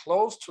as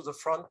close to the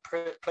front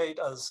plate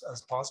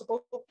as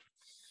possible.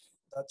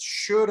 That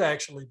should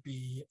actually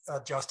be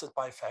adjusted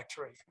by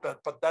factory,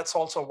 but that's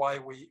also why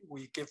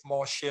we give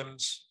more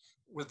shims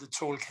with the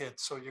toolkit,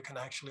 so you can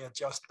actually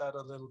adjust that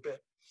a little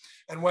bit.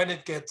 And when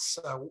it gets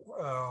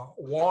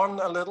worn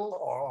a little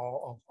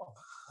or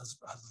has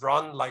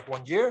run like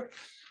 1 year,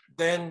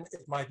 then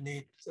it might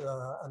need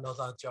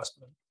another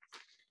adjustment.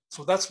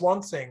 So that's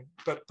one thing,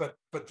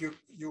 but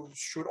you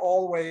should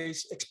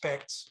always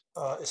expect,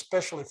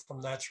 especially from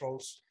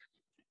naturals,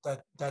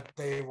 that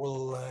they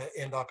will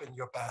end up in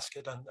your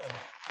basket, and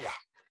yeah,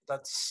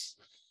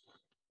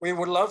 we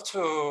would love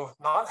to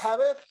not have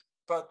it,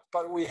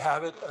 but we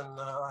have it, and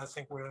I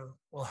think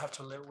we'll have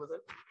to live with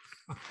it.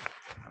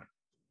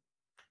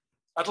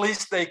 At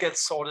least they get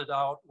sorted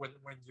out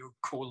when you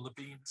cool the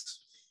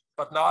beans,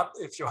 but not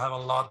if you have a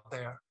lot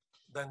there.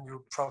 Then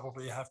you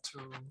probably have to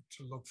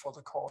look for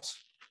the cause.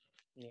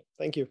 Yeah,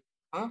 thank you.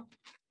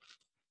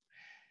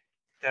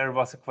 There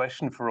was a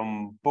question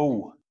from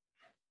Bo.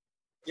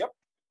 Yep.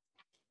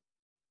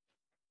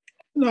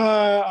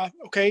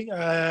 Okay,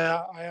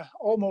 I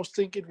almost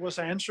think it was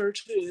answered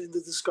in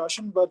the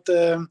discussion, but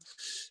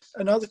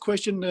another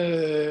question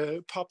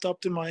popped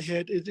up in my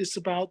head. It is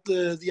about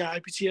the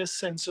IBTS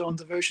sensor on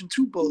the version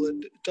 2 bullet.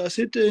 Does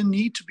it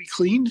need to be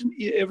cleaned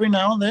every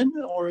now and then,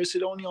 or is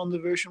it only on the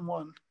version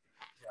 1?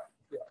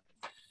 Yeah.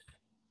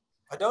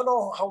 I don't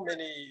know how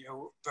many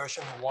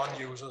version 1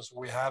 users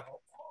we have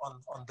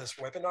on this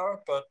webinar,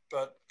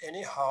 but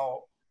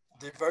anyhow,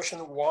 the version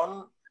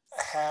 1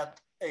 had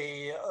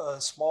a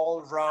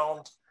small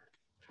round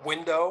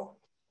window,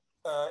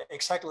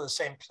 exactly the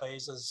same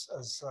place as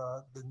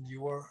the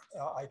newer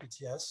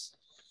IBTS.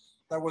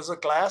 there was a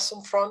glass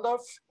in front of,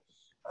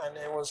 and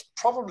it was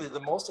probably the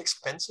most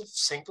expensive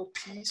single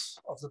piece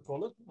of the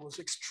bullet. It was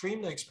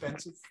extremely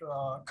expensive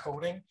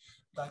coating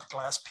that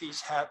glass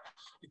piece had,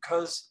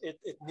 because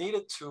it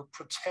needed to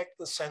protect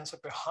the sensor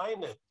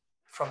behind it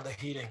from the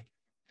heating.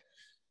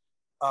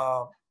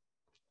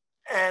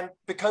 And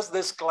because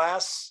this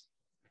glass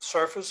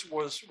surface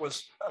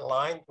was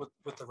aligned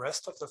with the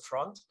rest of the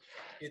front,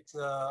 it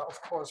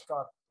of course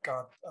got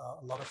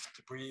a lot of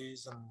debris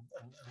and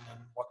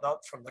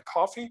whatnot from the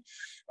coffee,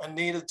 and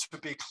needed to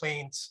be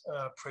cleaned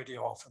pretty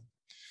often.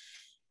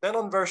 Then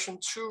on version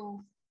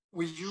 2,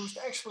 we used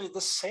actually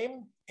the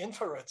same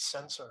infrared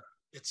sensor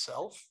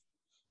itself,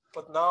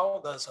 but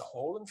now there's a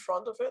hole in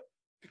front of it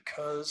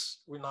because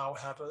we now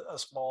have a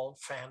small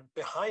fan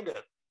behind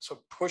it.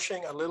 So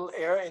pushing a little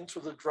air into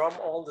the drum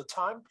all the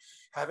time,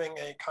 having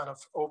a kind of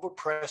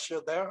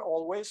overpressure there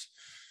always,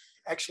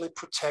 actually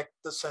protect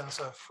the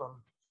sensor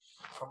from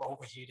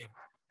overheating.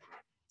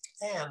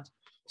 And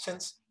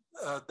since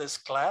this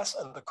glass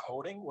and the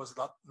coating was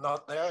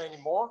not there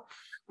anymore,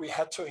 we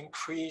had to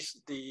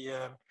increase the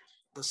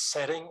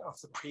setting of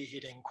the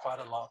preheating quite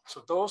a lot.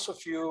 So those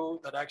of you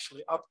that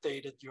actually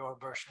updated your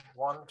version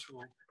 1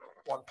 to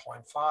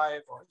 1.5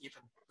 or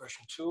even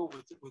version 2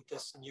 with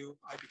this new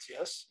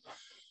IBTS,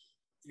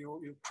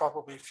 you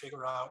probably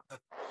figure out that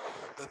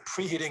the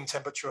preheating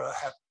temperature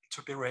had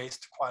to be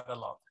raised quite a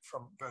lot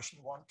from version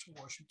 1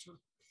 to version 2.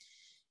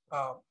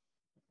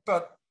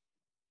 But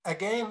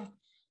again,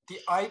 the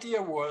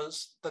idea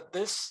was that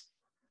this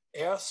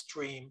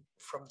airstream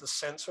from the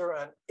sensor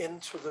and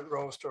into the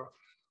roaster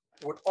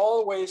would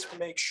always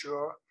make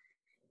sure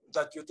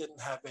that you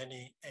didn't have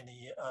any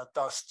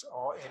dust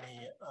or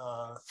any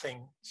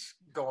things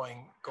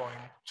going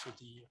to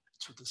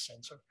the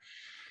sensor.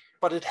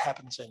 But it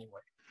happens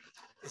anyway.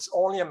 It's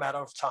only a matter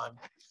of time.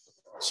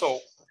 So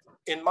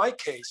in my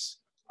case,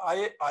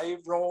 I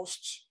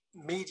roast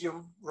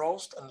medium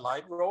roast and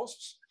light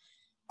roasts.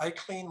 I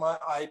clean my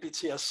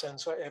IBTS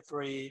sensor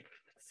every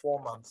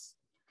 4 months,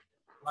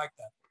 like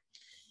that.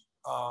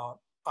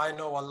 I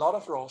know a lot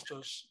of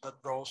roasters that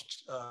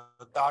roast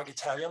dark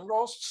Italian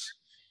roasts.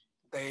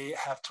 They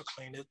have to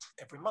clean it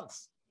every month.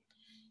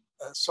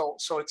 So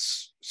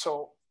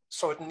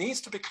it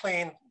needs to be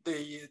cleaned.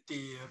 The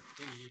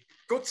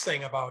good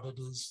thing about it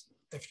is,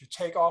 if you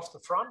take off the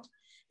front,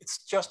 it's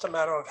just a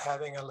matter of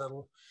having a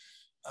little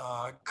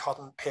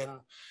cotton pin,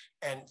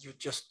 and you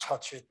just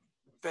touch it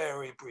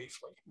very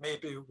briefly,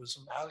 maybe with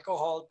some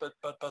alcohol, but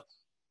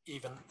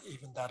even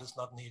that is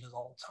not needed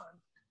all the time.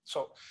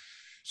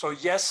 So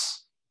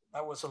yes,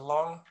 that was a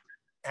long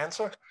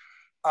answer.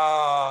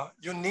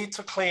 You need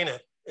to clean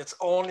it. It's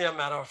only a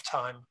matter of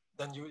time.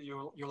 Then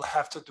you'll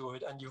have to do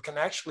it, and you can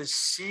actually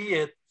see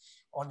it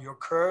on your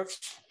curves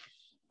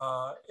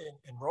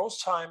in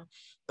roast time,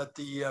 that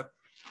the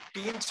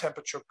beam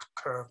temperature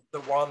curve,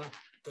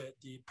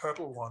 the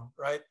purple one,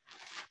 right?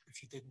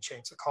 If you didn't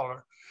change the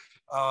color,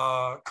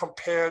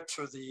 compared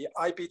to the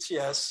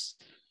IBTS,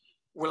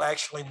 will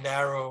actually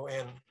narrow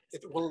in.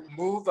 It will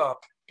move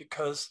up,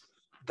 because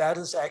that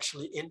is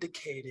actually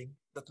indicating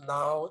that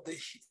now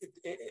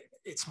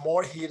it's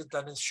more heated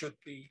than it should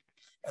be,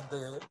 and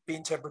the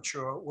beam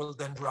temperature will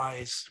then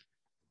rise.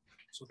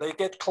 So they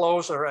get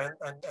closer, and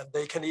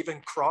they can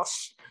even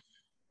cross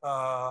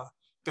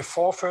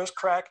before first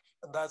crack,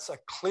 and that's a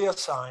clear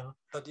sign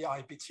that the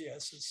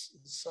IBTS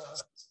is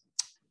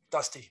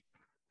dusty.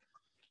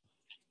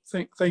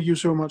 Thank you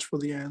so much for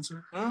the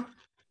answer.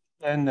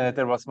 And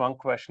there was one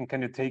question: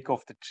 can you take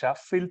off the chaff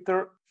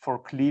filter for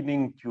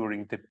cleaning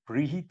during the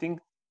preheating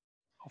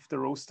of the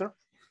roaster?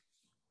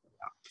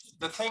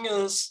 The thing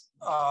is,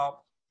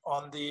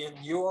 on the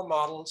newer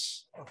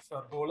models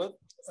of Bullet,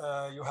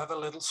 you have a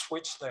little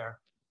switch there,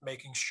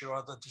 making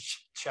sure that the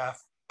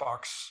chaff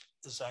box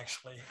is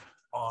actually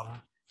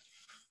on.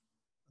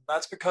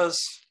 That's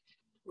because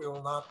we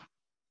will not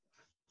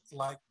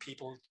like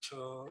people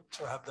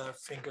to have their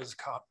fingers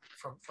cut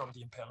from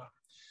the impeller.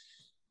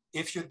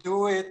 If you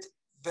do it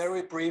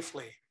very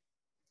briefly,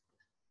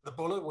 the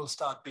bullet will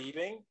start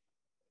beeping.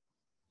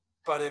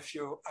 But if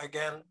you,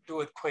 again,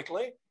 do it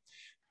quickly,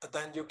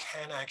 then you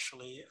can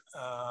actually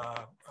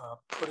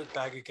put it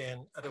back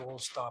again, and it will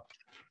stop,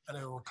 and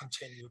it will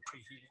continue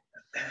preheating.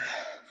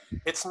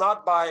 It's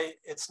not by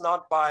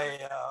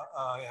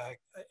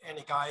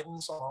any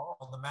guidance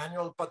on the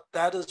manual, but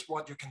that is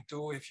what you can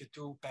do if you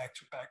do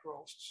back-to-back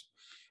roasts.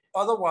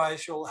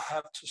 Otherwise, you'll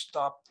have to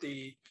stop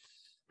the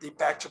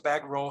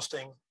back-to-back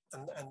roasting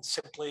and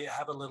simply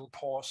have a little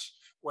pause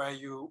where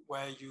you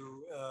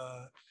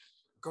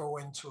go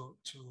into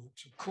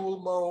cool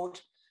mode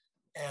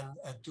and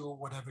do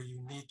whatever you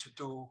need to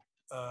do,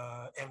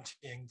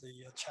 emptying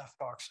the chaff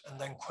box, and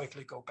then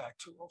quickly go back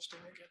to roasting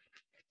again.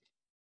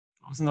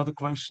 There's another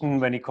question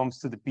when it comes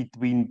to the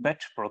between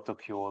batch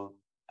protocol.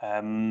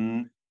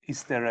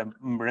 Is there a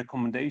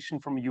recommendation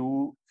from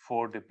you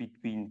for the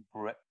between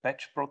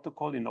batch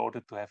protocol in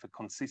order to have a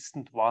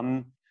consistent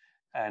one?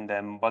 And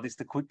what is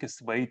the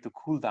quickest way to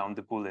cool down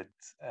the bullet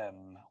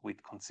with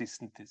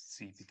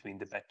consistency between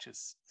the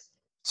batches?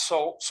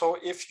 So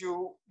if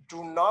you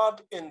do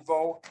not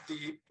invoke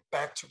the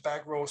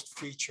back-to-back roast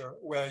feature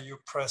where you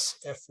press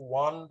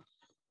F1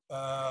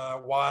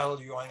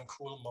 while you are in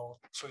cool mode,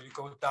 so you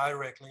go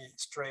directly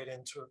straight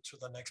into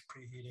the next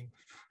preheating.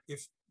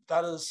 If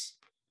that is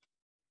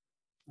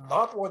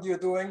not what you're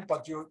doing,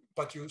 but you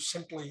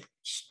simply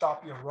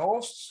stop your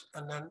roasts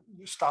and then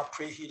you start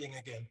preheating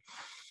again.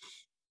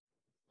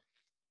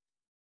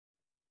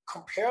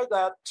 Compare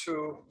that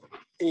to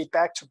a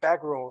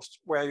back-to-back roast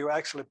where you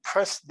actually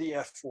press the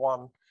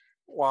F1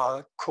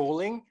 while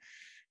cooling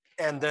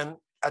and then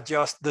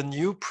adjust the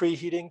new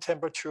preheating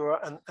temperature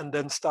and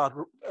then start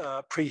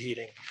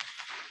preheating.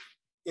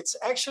 It's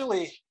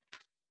actually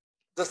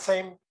the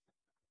same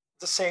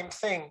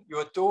thing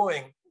you're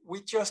doing.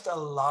 We just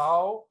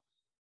allow,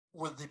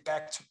 with the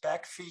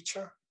back-to-back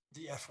feature,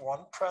 the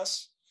F1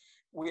 press,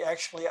 we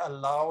actually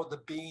allow the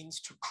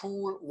beans to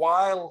cool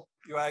while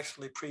you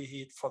actually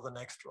preheat for the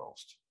next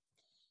roast.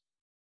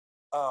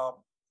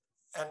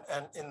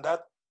 And in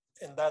that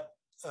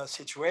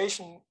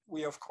situation,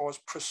 we of course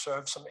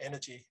preserve some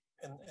energy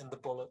in the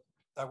bullet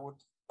that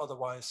would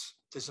otherwise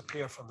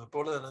disappear from the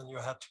bullet, and you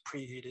had to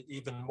preheat it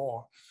even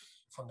more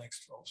for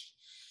next roast.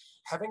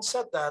 Having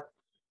said that,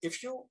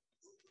 if you,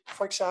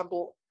 for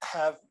example,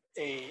 have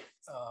a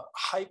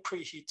high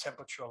preheat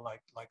temperature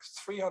like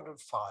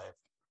 305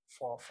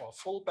 for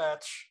full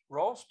batch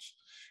roast,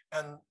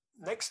 and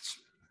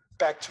next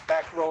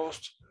back-to-back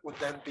roast would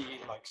then be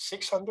like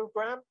 600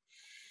 gram,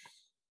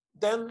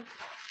 then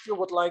you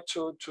would like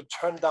to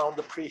turn down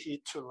the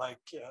preheat to like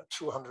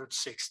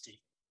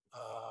 260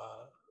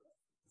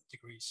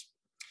 degrees.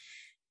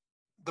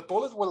 The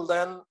bullet will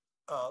then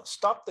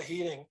stop the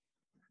heating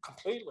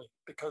completely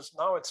because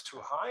now it's too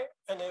high,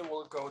 and it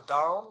will go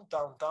down,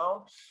 down,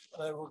 down,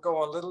 and it will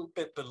go a little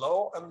bit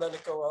below, and then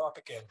it go up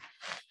again.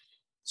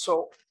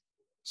 So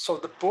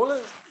the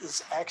bullet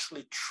is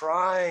actually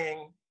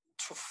trying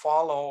to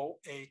follow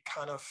a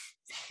kind of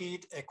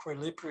heat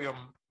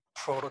equilibrium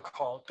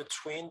protocol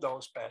between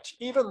those batches,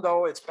 even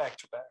though it's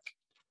back-to-back.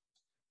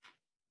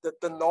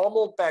 The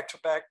normal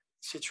back-to-back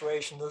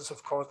situation is,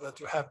 of course, that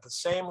you have the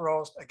same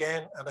roast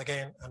again and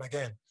again and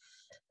again,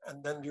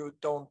 and then you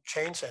don't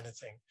change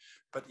anything.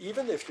 But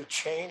even if you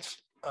change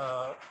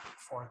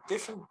for a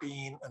different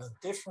bean and a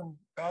different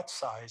batch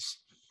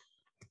size,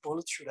 the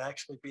bullet should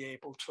actually be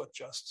able to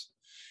adjust.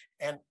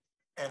 And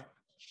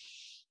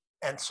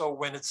so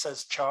when it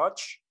says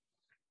charge,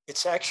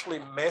 it's actually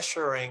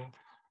measuring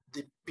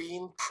the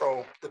bean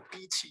probe, the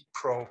BT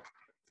probe,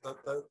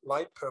 the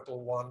light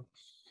purple one.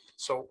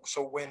 So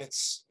when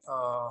it's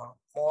more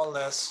or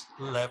less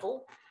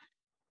level,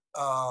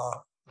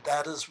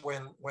 that is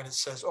when it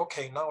says,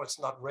 okay, now it's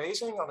not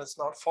raising and it's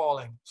not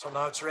falling, so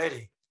now it's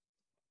ready.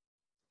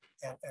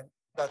 And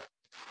that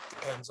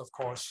depends, of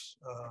course,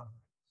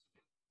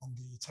 on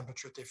the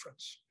temperature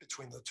difference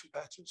between the two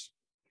batches.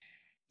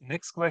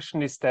 Next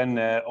question is then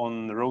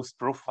on roast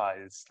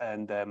profiles,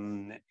 and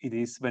it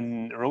is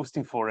when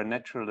roasting for a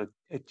natural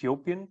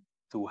Ethiopian,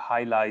 to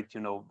highlight,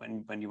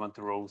 when you want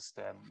to roast,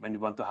 when you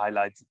want to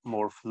highlight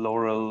more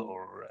floral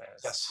or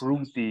yes,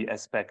 fruity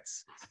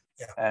aspects.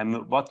 Yeah.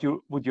 What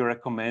would you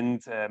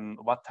recommend?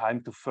 What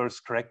time to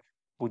first crack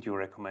would you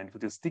recommend?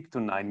 Would you stick to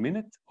 9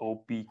 minutes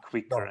or be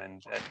quicker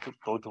and to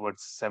go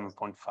towards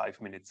 7.5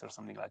 minutes or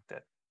something like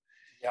that?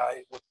 Yeah,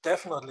 it would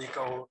definitely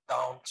go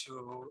down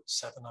to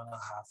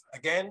 7.5.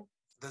 Again,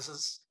 this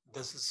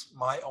is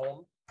my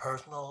own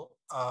personal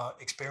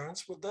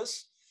experience with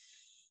this.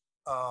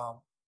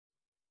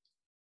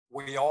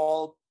 We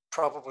all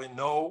probably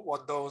know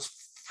what those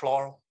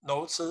floral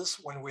notes is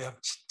when we have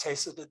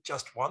tasted it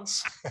just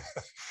once,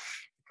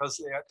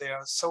 because they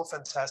are so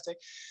fantastic.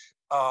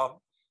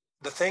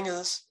 The thing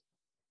is,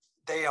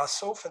 they are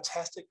so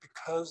fantastic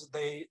because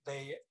they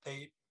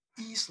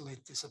easily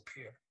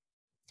disappear.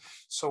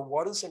 So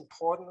what is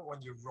important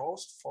when you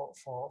roast for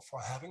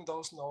having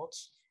those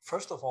notes?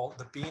 First of all,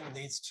 the bean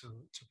needs to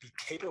be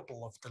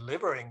capable of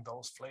delivering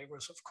those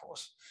flavors, of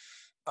course.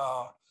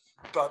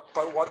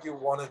 But what you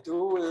want to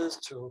do is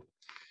to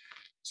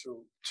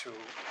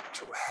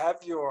have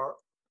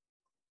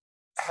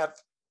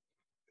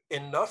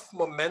enough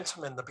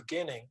momentum in the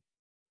beginning,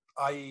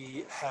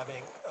 i.e.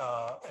 having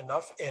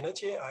enough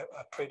energy,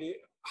 a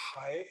pretty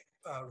high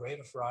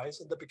rate of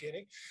rise in the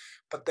beginning,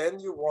 but then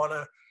you want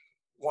to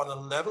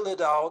level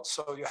it out,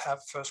 so you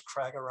have first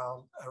crack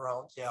around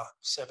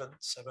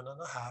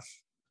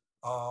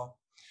 7.5,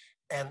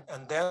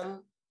 and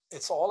then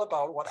it's all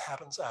about what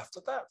happens after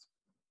that.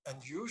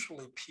 And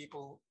usually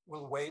people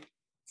will wait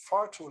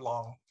far too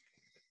long.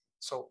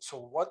 So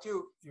what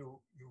you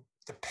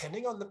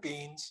depending on the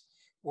beans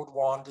would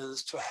want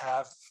is to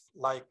have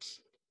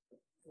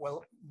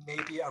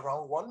maybe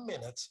around 1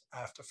 minute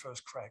after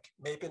first crack,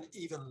 maybe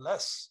even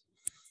less.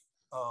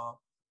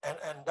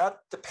 And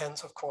that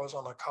depends, of course,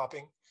 on a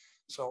cupping.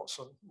 So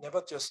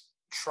never just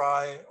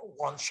try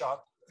one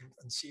shot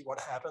and see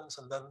what happens,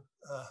 and then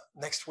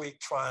next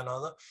week try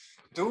another.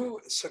 Do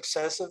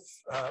successive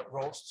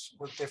roasts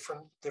with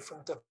different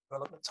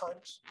development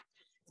times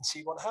and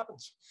see what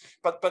happens.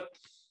 But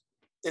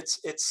it's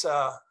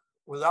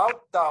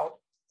without doubt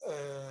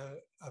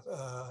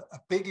a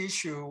big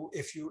issue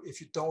if you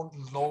don't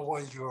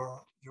lower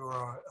your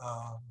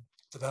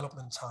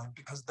development time,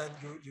 because then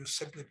you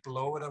simply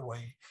blow it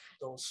away,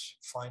 those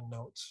fine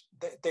notes.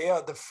 They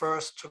are the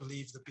first to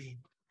leave the bean.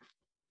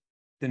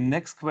 The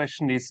next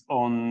question is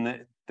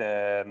on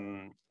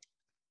the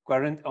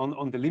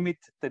on the limit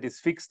that is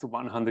fixed to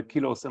 100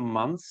 kilos a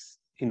month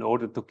in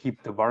order to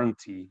keep the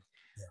warranty.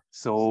 Yeah.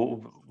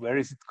 So where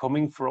is it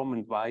coming from,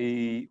 and why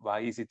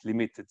is it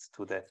limited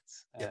to that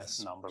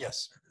number?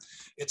 Yes,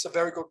 it's a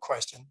very good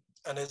question,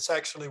 and it's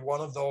actually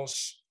one of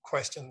those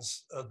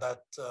questions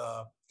that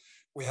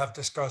we have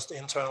discussed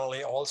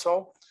internally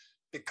also,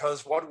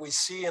 because what we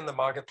see in the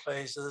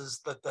marketplace is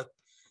that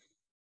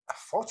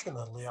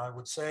fortunately, I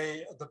would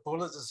say the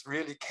Bullet is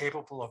really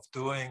capable of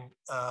doing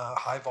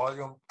high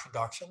volume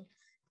production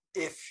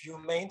if you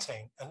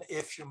maintain, and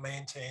if you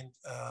maintain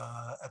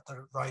at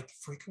the right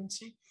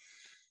frequency.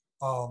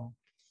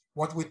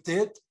 What we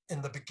did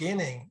in the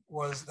beginning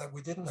was that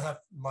we didn't have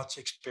much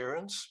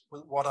experience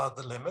with what are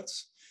the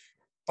limits,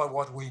 but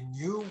what we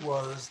knew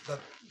was that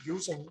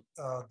using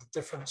the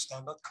different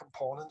standard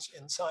components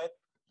inside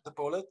the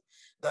Bullet,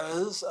 there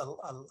is a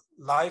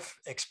life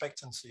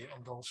expectancy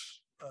on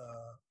those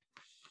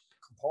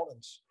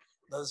components.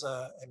 There's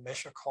a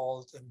measure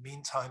called the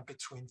mean time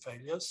between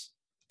failures,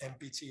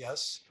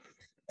 MBTS,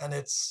 and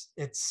it's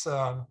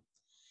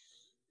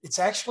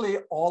actually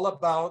all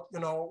about, you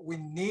know, we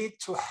need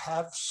to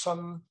have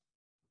some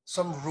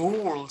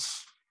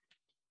rules,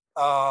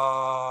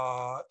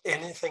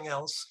 anything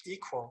else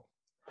equal,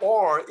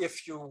 or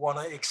if you want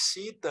to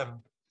exceed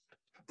them,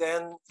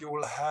 then you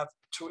will have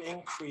to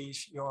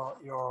increase your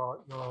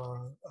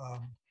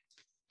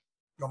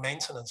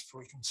maintenance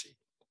frequency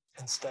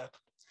instead.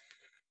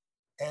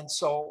 And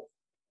so,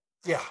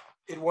 yeah,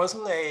 it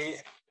wasn't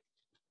a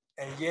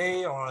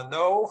yay or a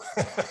no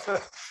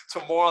to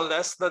more or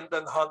less than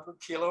 100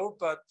 kilo,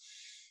 but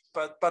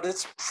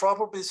it's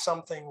probably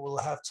something we'll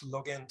have to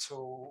look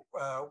into,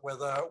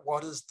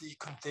 what is the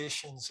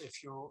conditions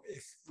if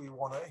we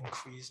want to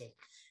increase it.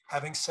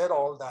 Having said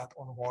all that,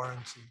 on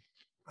warranty,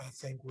 I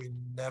think we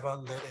never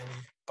let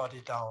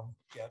anybody down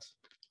yet.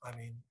 I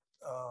mean,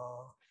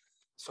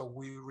 so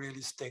we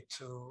really stick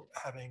to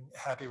having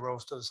happy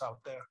roasters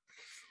out there.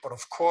 But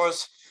of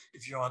course,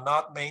 if you are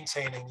not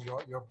maintaining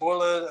your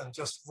Bullet and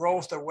just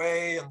roast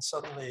away and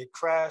suddenly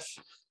crash,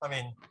 I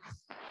mean,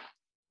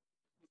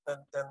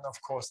 then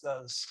of course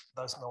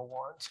there's no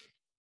warranty.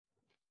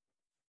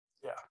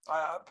 Yeah,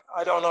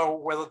 I don't know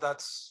whether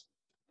that's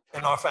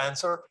enough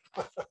answer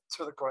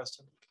to the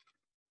question.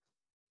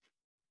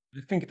 I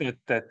think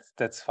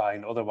that's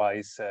fine.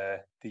 Otherwise,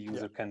 the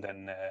user can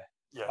then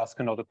ask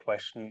another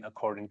question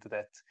according to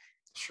that.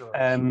 Sure.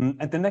 And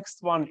the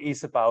next one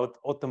is about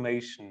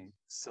automation.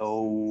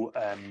 So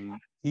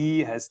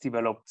he has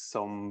developed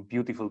some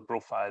beautiful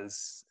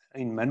profiles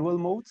in manual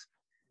mode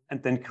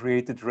and then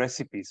created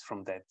recipes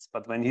from that.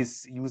 But when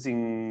he's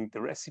using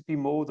the recipe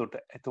mode or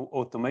the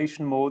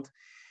automation mode,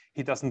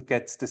 he doesn't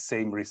get the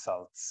same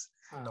results.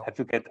 No. Have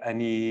you got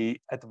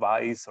any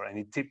advice or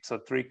any tips or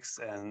tricks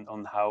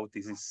on how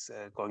this is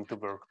going to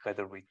work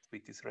better with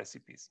these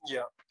recipes?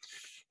 Yeah,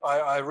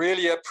 I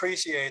really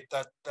appreciate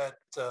that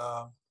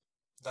the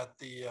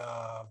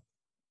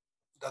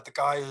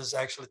guy is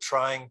actually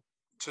trying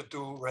to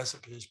do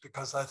recipes,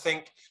 because I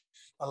think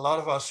a lot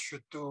of us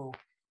should do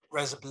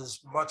recipes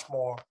much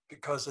more,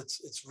 because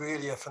it's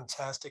really a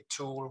fantastic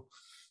tool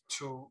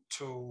to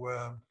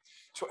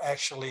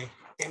actually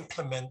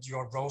implement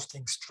your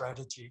roasting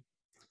strategy.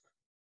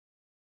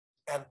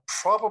 And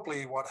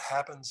probably what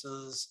happens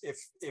is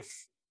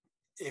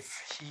if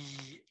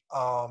he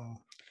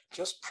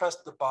just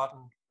pressed the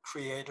button,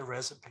 create a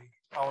recipe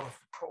out of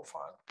the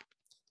profile,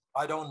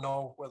 I don't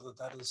know whether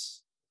that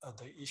is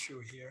the issue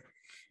here,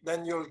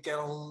 then you'll get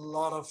a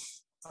lot of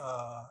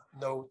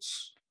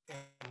notes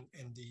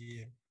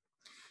you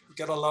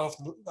get a lot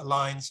of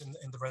lines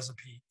in the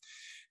recipe,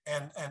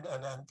 and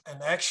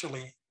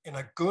actually in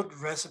a good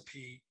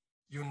recipe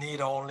you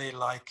need only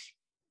like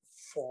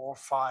 4,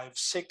 5,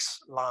 6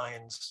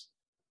 lines.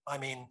 I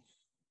mean,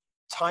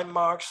 time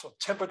marks or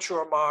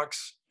temperature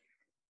marks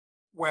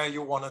where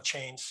you want to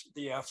change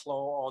the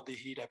airflow or the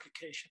heat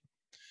application.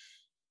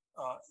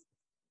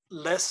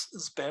 Less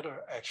is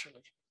better,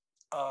 actually.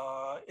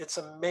 It's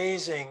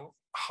amazing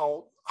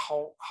how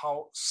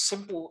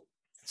simple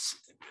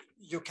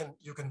you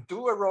can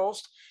do a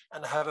roast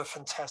and have a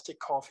fantastic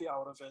coffee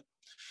out of it.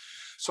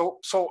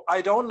 So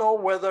I don't know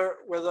whether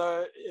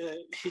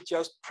he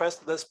just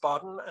pressed this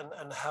button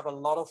and have a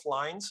lot of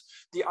lines.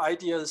 The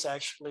idea is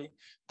actually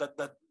that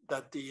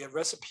the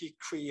recipe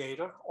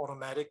creator,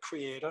 automatic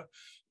creator,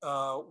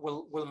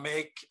 will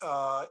make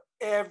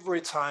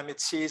every time it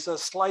sees a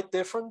slight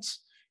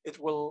difference, it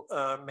will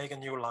make a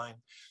new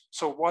line.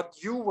 So what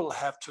you will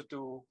have to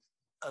do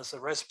as a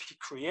recipe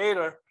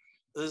creator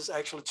is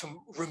actually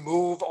to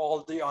remove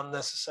all the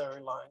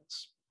unnecessary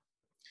lines.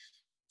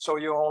 So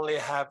you only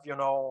have, you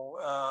know,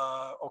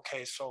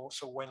 okay, so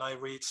when I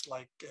reach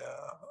like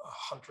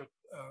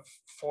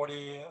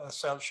 140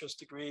 Celsius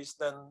degrees,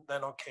 then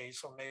okay,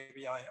 so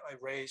maybe I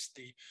raise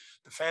the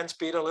fan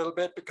speed a little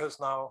bit, because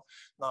now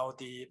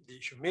the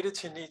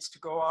humidity needs to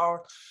go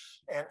out,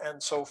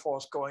 and so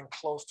forth. Going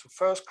close to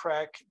first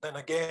crack, then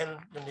again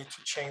you need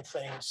to change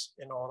things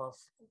in order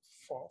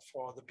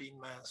for the bean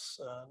mass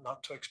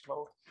not to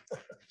explode.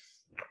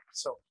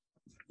 So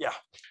yeah.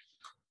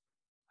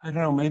 I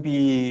don't know,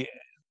 maybe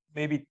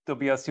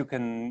Tobias, you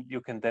can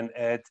then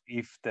add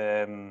if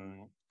the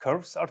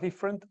curves are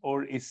different,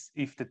 or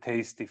if the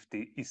taste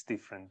is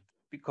different,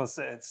 because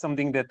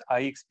something that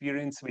I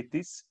experience with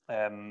this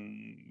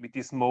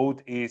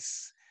mode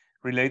is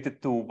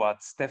related to what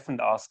Steffen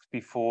asked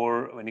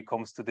before when it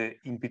comes to the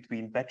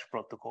in-between batch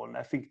protocol. And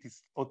I think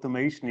this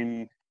automation,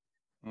 in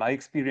my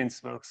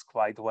experience, works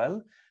quite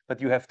well, but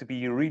you have to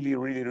be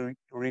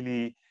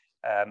really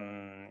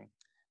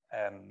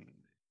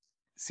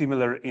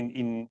similar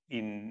in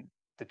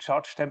the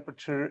charge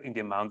temperature, in the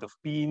amount of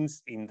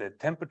beans, in the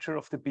temperature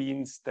of the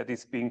beans that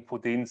is being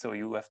put in. So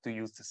you have to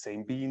use the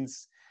same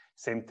beans,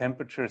 same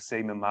temperature,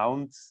 same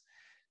amounts.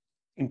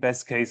 In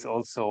best case,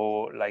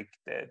 also like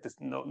it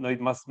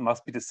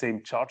must be the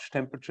same charge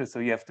temperature. So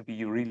you have to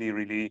be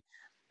really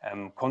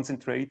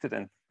concentrated.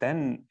 And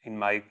then, in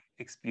my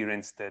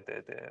experience,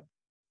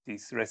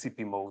 these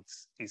recipe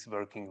modes is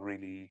working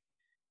really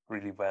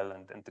well,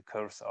 and the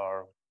curves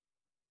are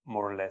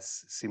more or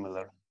less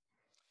similar.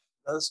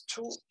 There's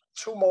two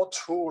more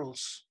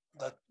tools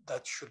that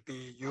should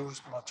be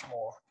used much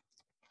more.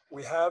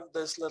 We have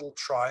this little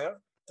trier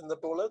in the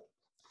bullet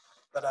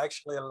that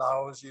actually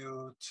allows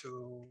you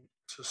to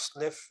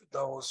sniff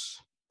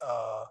those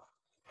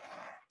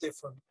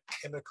different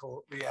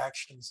chemical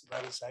reactions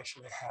that is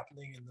actually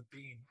happening in the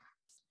bean.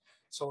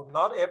 So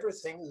not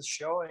everything is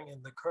showing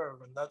in the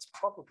curve, and that's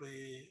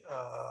probably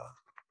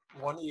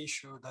one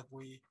issue that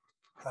we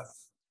have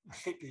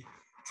maybe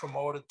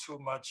promoted too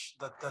much,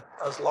 that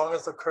as long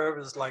as the curve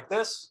is like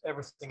this,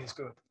 everything is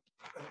good.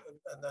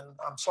 And then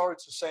I'm sorry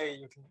to say,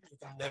 you can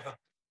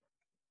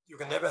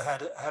never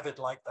have it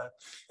like that.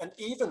 And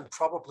even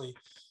probably,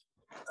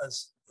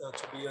 as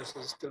Tobias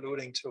is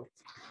alluding to,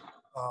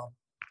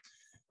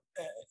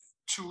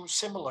 two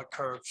similar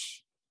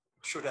curves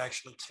should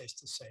actually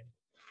taste the same,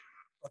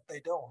 but they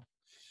don't.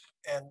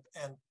 And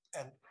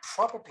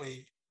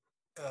probably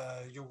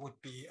you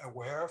would be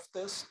aware of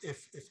this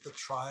if the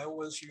trial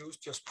was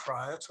used just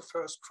prior to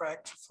first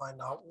crack, to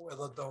find out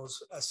whether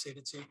those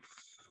acidity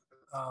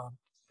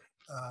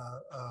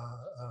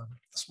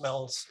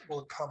smells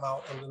will come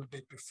out a little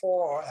bit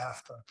before or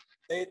after.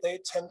 They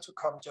tend to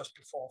come just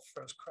before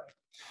first crack.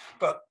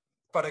 But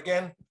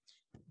again,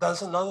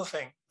 there's another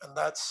thing, and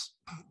that's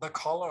the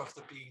color of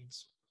the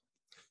beans.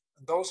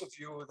 And those of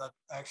you that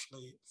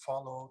actually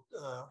followed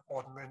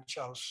Morten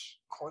Münchau's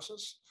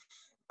courses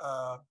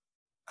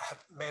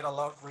have made a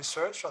lot of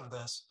research on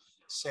this,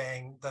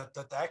 saying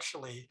that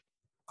actually,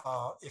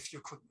 if you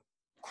could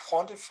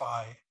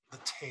quantify the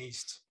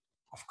taste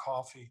of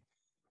coffee,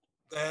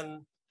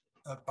 then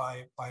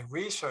by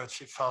research,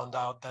 he found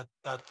out that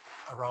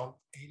around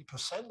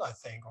 80%, I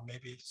think, or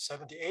maybe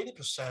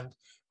 70–80%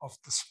 of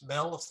the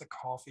smell of the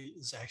coffee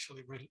is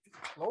actually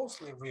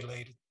closely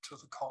related to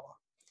the color.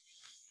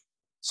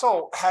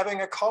 So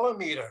having a color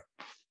meter,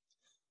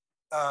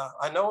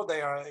 I know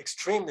they are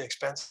extremely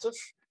expensive.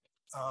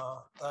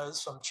 There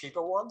is some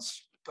cheaper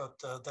ones, but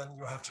then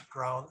you have to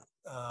ground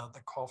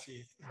the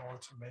coffee in order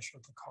to measure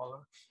the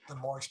color. The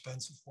more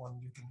expensive one,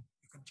 you can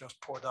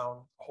just pour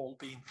down whole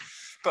bean.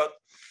 But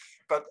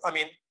I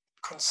mean,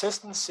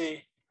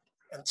 consistency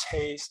and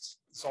taste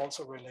is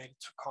also related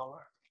to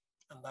color,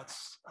 and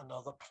that's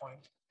another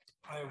point.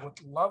 I would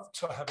love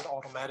to have it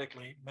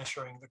automatically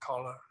measuring the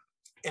color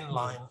in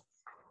line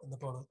in the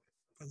bullet,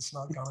 but it's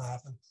not going to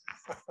happen.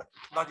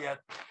 Not yet.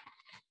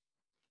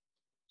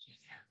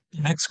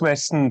 Next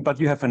question, but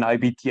you have an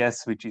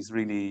IBTS, which is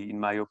really, in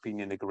my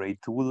opinion, a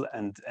great tool.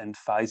 And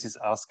Faiz is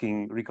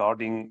asking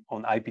regarding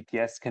on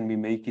IBTS, can we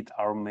make it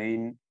our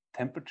main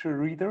temperature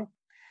reader?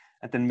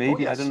 And then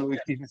maybe, I don't know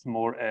if this is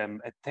more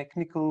a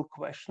technical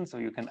question, so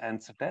you can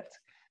answer that.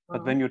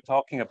 But when you're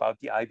talking about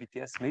the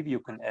IBTS, maybe you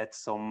can add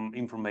some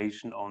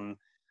information on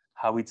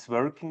how it's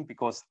working,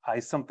 because I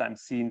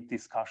sometimes see in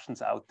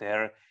discussions out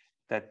there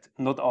that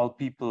not all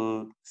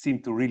people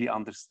seem to really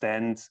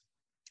understand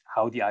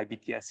how the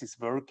IBTS is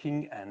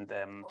working and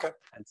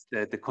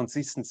the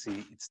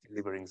consistency it's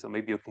delivering. So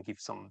maybe you can give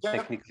some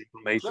technical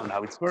information on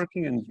how it's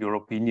working and your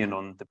opinion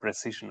on the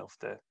precision of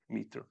the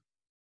meter.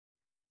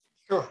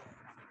 Sure.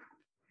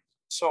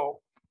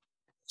 So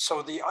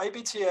the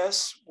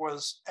IBTS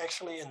was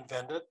actually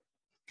invented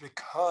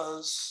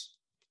because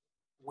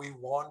we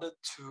wanted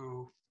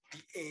to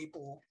be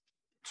able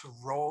to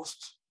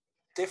roast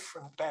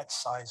different batch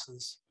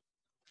sizes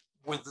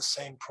with the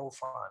same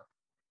profile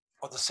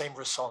or the same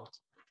result.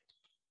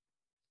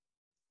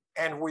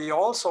 And we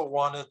also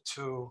wanted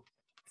to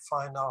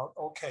find out,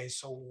 okay,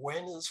 so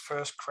when is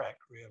first crack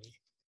really?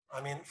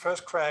 I mean,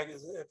 first crack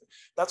is,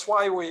 that's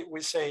why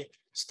we say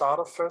start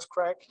of first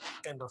crack,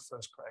 end of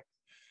first crack,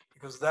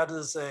 because that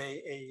is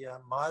a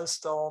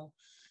milestone.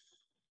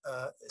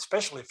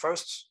 Especially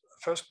first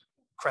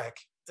crack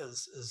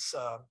is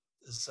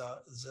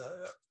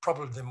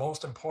probably the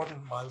most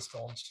important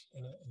milestones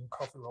in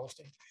coffee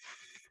roasting.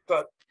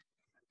 But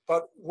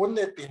wouldn't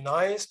it be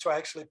nice to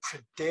actually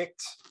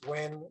predict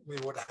when we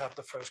would have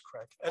the first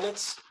crack? And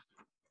it's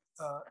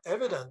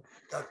evident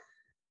that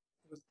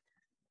with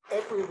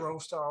every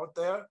roaster out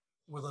there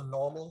with a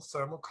normal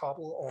thermocouple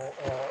or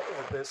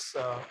this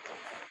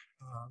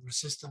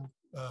resistant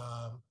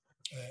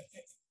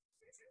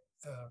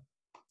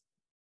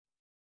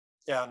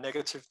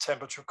negative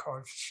temperature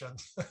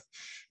coefficient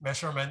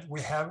measurement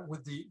we have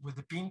with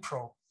the bean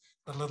probe,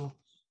 the little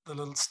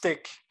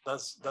stick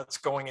that's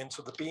going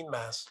into the bean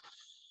mass,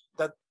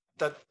 that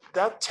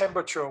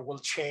temperature will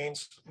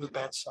change with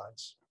batch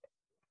size.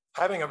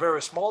 Having a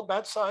very small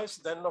batch size,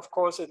 then of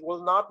course it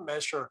will not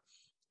measure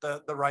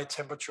the right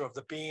temperature of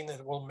the bean.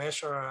 It will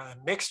measure a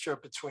mixture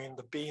between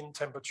the bean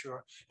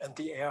temperature and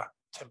the air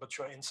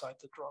temperature inside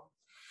the drum.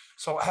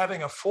 So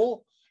having a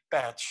full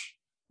batch,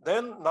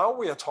 then now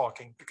we are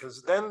talking,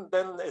 because then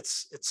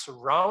it's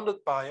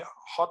surrounded by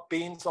hot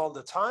beans all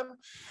the time,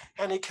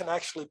 and it can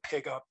actually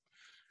pick up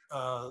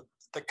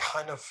the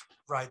kind of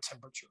right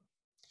temperature.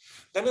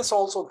 Then it's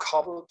also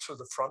coupled to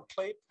the front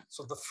plate.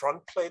 So the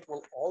front plate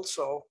will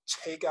also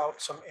take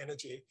out some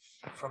energy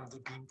from the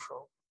bean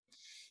probe.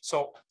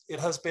 So it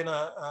has been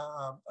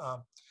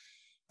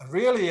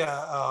really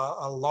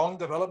a long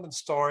development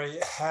story,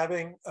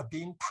 having a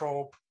bean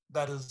probe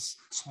that is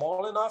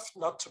small enough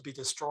not to be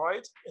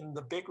destroyed in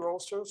the big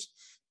roasters,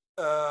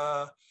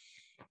 but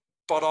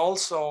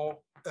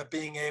also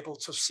being able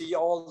to see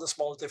all the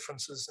small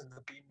differences in the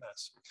bean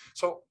mass.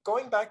 So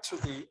going back to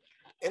the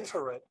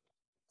infrared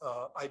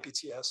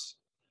IBTS,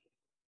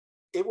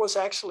 it was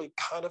actually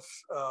kind of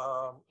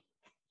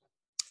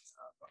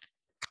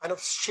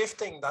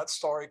shifting that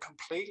story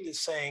completely,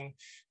 saying,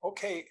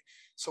 okay,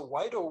 so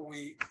why don't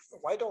we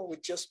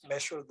just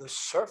measure the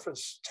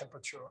surface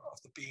temperature of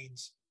the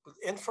beans? With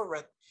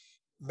infrared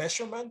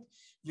measurement,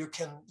 you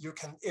can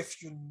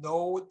if you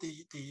know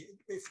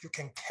if you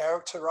can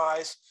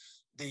characterize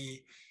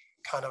the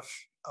kind of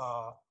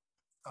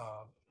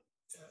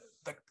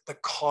the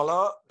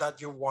color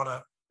that you want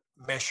to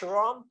measure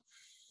on,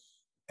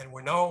 and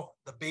we know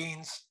the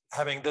beans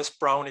having this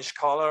brownish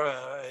color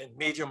in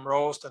medium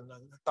roast and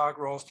dark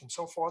roast and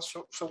so forth.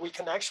 So we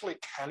can actually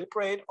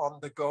calibrate on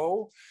the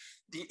go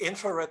the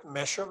infrared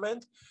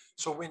measurement,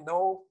 so we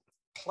know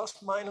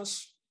plus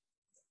minus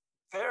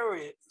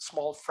very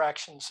small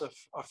fractions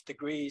of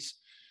degrees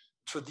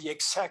to the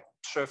exact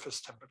surface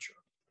temperature.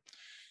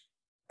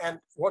 And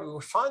what we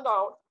found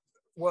out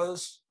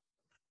was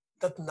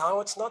that now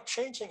it's not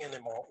changing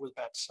anymore with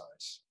batch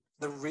size.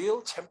 The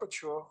real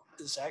temperature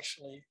is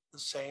actually the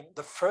same.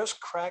 The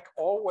first crack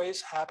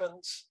always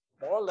happens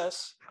more or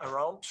less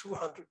around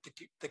 200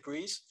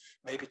 degrees,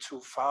 maybe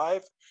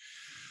 205.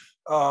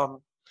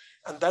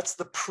 And that's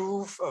the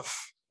proof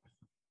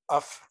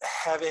of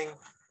having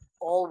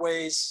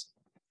always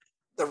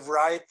the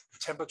right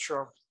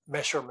temperature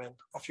measurement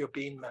of your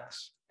bean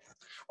mass.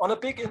 On a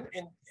big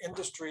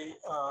industry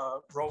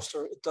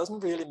roaster, it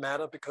doesn't really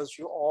matter, because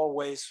you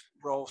always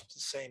roast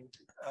the same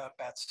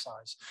batch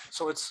size.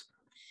 So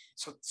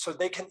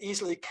they can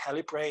easily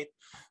calibrate.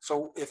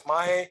 So if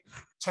my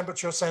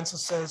temperature sensor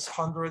says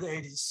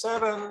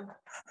 187,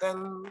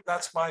 then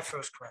that's my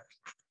first crack.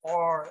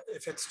 Or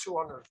if it's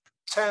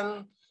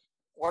 210,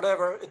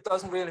 whatever, it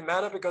doesn't really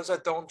matter, because I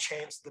don't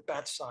change the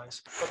batch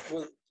size. But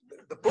with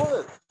the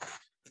bullet,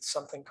 it's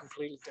something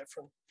completely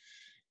different.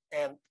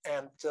 And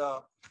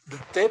the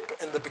dip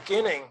in the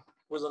beginning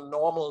with a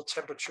normal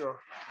temperature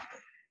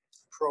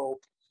probe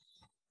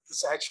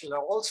is actually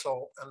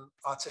also an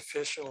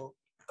artifact,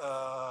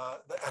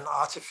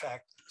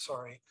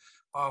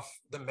 of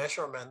the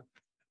measurement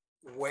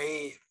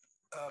way,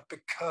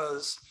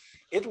 because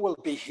it will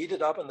be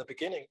heated up in the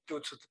beginning due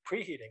to the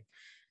preheating.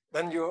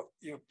 Then you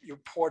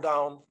pour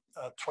down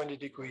 20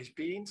 degrees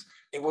beans,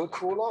 it will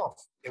cool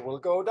off, it will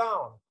go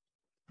down.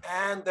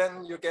 And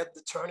then you get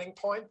the turning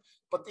point.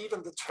 But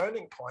even the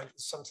turning point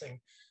is something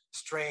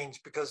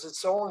strange, because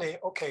it's only,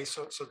 okay,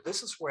 so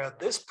this is where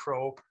this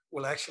probe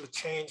will actually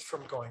change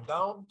from going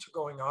down to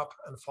going up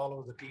and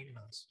follow the bean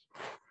mass.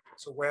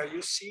 So where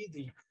you see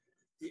the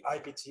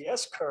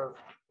IBTS curve,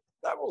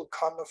 that will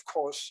come, of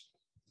course,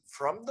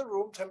 from the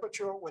room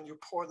temperature when you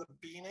pour the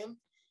bean in,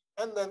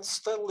 and then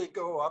steadily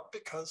go up,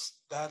 because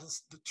that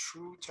is the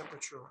true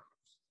temperature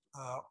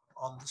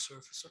on the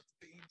surface of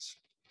the beans.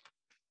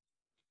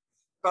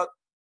 But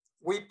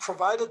we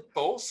provided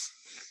both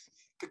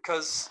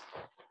because,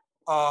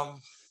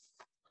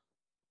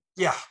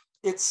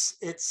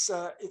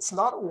 it's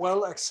not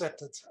well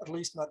accepted, at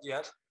least not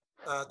yet,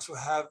 to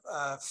have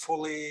a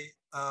fully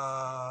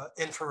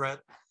infrared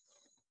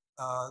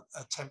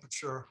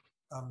temperature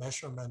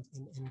measurement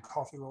in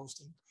coffee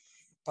roasting.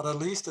 But at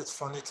least it's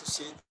funny to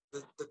see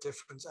the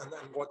difference. And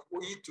what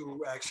we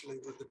do actually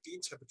with the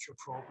bean temperature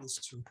probe is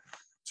to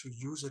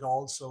use it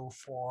also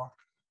for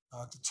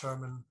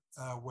determine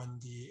when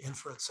the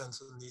infrared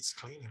sensor needs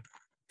cleaning.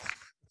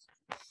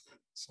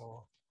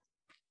 So,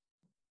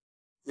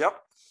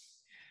 yep.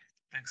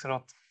 Thanks a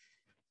lot.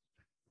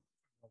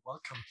 You're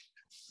welcome.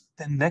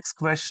 The next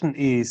question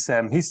is,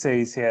 he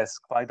says he has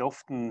quite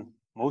often,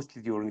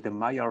 mostly during the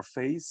maillard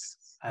phase,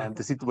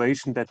 the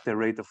situation that the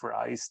rate of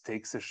rise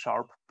takes a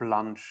sharp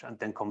plunge and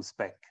then comes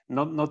back.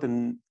 Not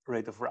a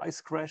rate of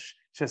rise crash,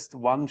 just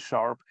one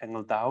sharp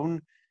angle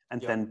down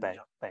and then back.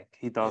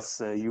 He does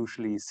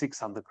usually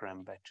 600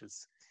 gram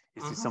batches.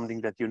 Is this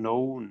something that you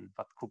know, and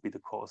what could be the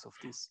cause of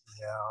this?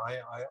 Yeah,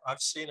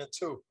 I've seen it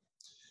too.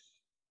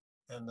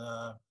 And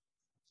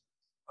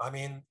I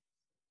mean,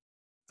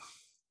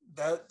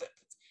 that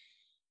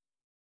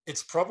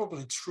it's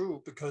probably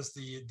true because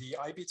the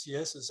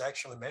IBTS is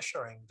actually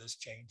measuring this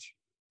change.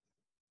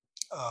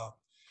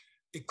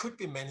 It could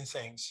be many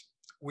things.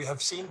 We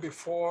have seen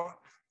before,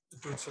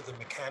 due to the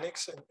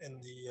mechanics in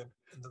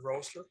the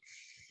roaster,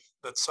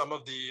 that some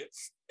of the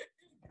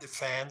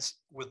fans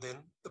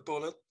within the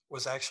bullet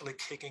was actually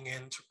kicking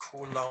in to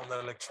cool down the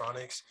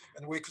electronics,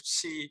 and we could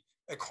see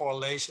a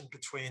correlation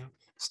between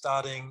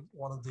starting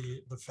one of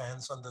the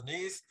fans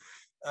underneath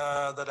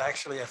that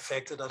actually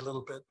affected a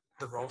little bit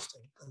the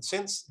roasting. And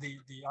since the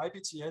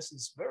IBTS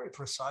is very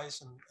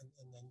precise and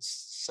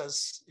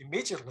says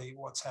immediately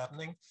what's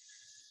happening,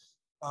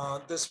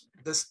 this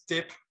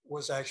dip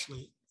was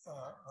actually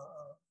a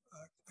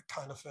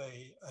kind of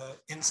a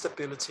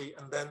instability,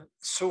 and then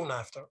soon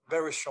after,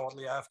 very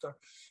shortly after,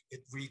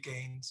 it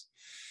regains.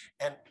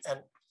 And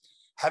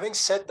having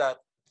said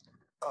that,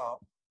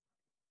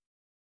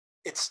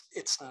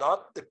 it's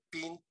not the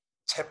bean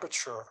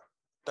temperature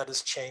that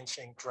is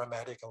changing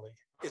dramatically.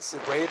 It's the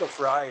rate of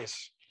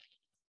rise.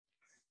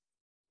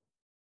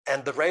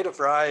 And the rate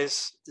of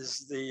rise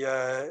is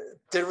the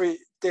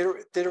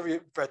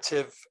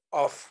derivative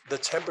of the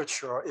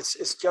temperature.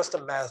 It's just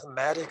a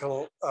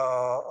mathematical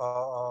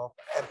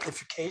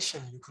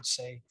amplification, you could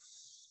say.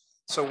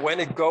 So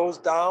when it goes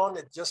down,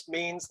 it just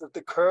means that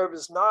the curve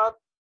is not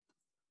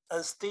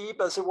as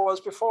steep as it was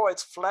before.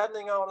 It's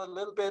flattening out a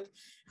little bit,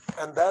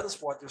 and that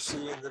is what you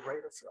see in the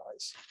rate of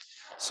rise.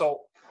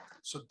 So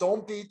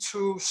don't be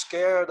too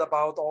scared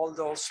about all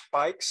those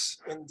spikes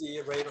in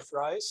the rate of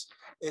rise.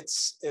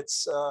 It's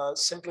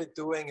simply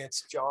doing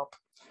its job,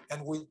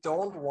 and we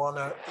don't want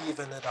to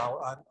even it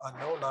out. I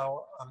know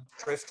now I'm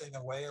drifting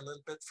away a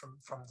little bit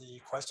from the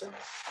question,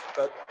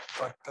 but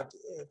I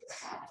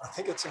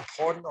think it's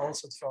important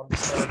also to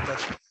understand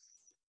that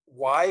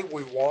why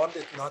we want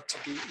it not to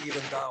be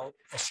evened out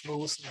or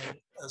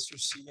smoothing, as you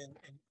see in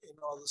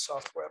other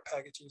software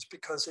packages,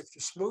 because if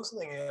you're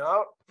smoothing it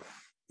out,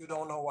 you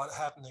don't know what's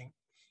happening.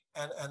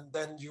 And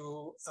then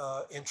you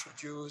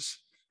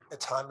introduce a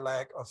time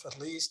lag of at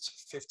least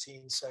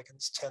 15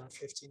 seconds, 10,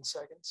 15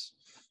 seconds.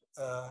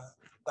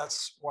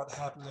 That's what's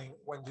happening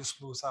when you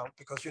smooth out,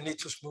 because you need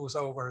to smooth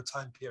over a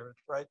time period,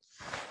 right?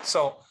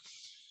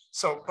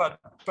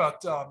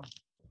 But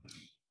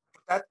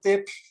that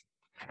dip,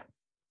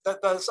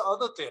 there's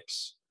other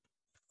dips,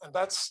 and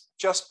that's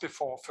just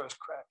before first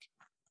crack.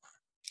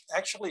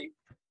 Actually,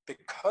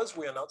 because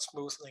we are not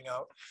smoothing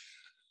out,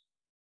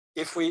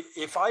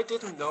 if I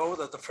didn't know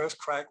that the first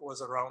crack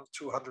was around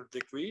 200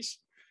 degrees,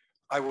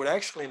 I would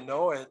actually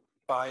know it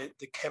by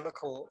the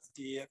chemical,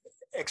 the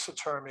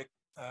exothermic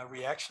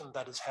reaction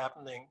that is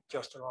happening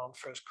just around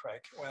first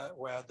crack,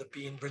 where the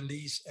bean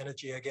release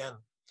energy again,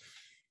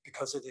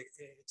 because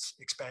it's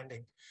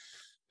expanding.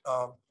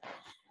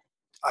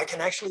 I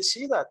can actually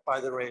see that by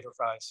the rate of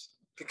rise,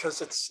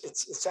 because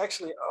it's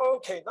actually,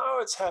 okay, now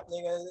it's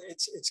happening, and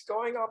it's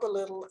going up a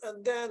little,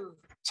 and then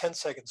 10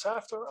 seconds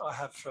after, I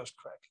have first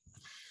crack.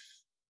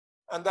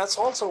 And that's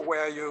also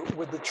where you,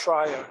 with the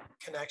trier,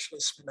 can actually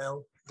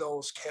smell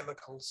those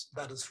chemicals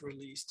that is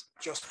released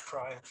just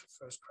prior to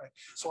first crack.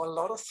 So a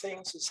lot of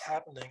things is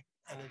happening,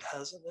 and it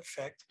has an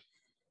effect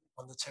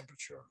on the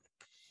temperature.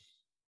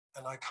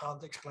 And I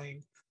can't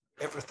explain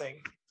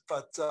everything,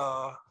 but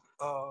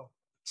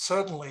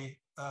certainly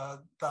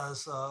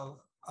there's a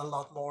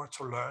lot more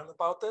to learn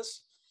about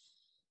this,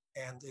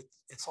 and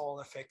it's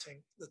all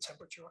affecting the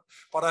temperature.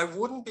 But I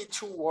wouldn't be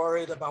too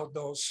worried about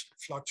those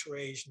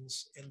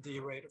fluctuations in the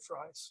rate of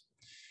rise.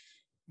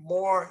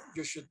 More,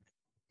 you should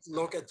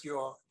look at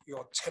your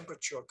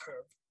temperature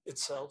curve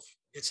itself.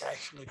 It's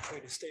actually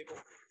pretty stable.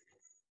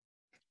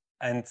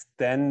 And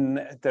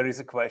then there is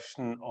a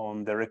question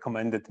on the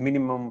recommended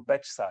minimum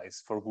batch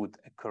size for good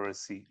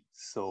accuracy.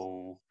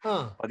 So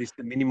what is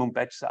the minimum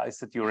batch size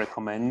that you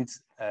recommend?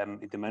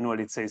 In the manual,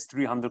 it says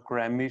 300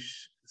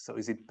 grams-ish. So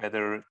is it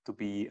better to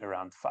be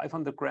around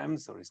 500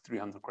 grams, or is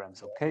 300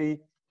 grams okay?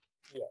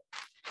 Yeah,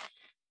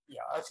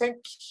 I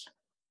think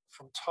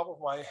from top of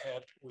my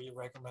head, we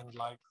recommend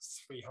like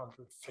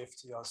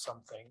 350 or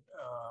something.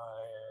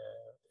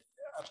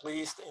 At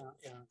least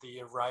in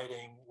the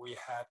writing we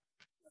have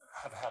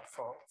had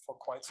for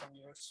quite some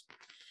years.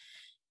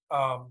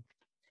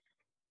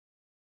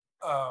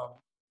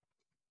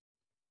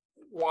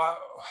 While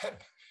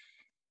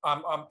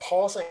I'm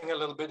pausing a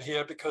little bit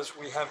here because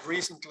we have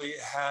recently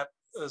had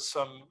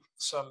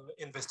some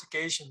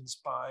investigations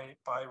by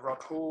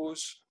Rod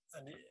Hoos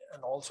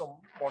and also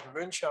Morten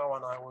Münchau,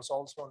 and I was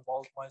also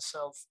involved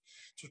myself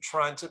to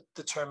try to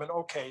determine,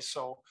 okay,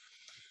 so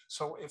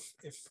if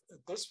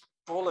this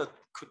bullet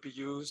could be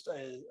used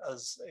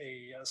as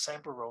a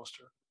sample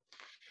roaster,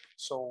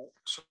 so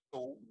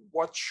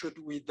what should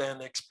we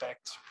then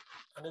expect?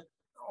 And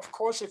of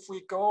course, if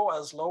we go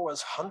as low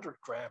as 100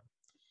 gram,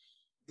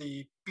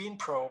 the bean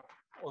probe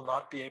will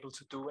not be able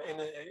to do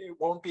any, it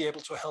won't be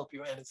able to help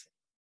you anything.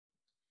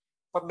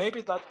 But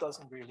maybe that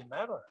doesn't really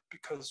matter,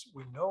 because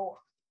we know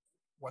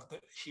what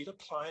the heat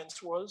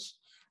appliance was,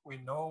 we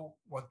know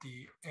what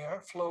the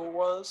airflow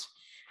was,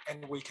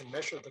 and we can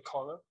measure the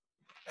color,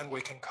 and we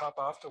can cup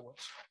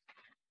afterwards.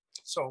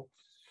 So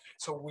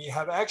we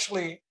have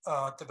actually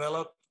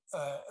developed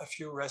a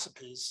few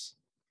recipes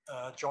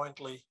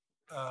jointly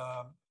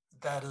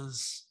that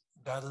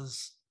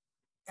is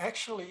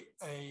actually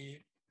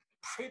a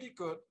pretty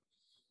good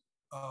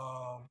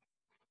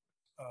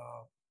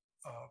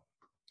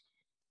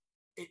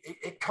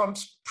it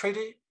comes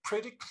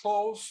pretty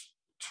close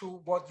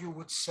to what you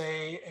would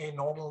say a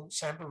normal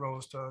sample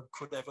roaster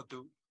could ever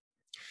do.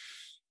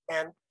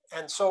 And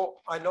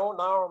so I know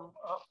now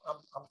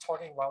I'm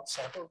talking about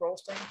sample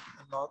roasting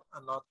and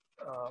not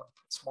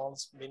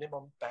smallest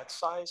minimum batch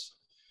size,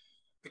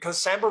 because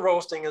sample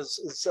roasting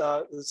is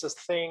a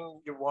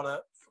thing you want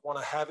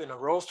to have in a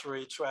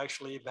roastery to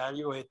actually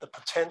evaluate the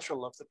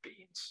potential of the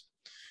beans,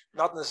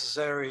 not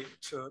necessary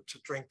to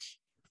drink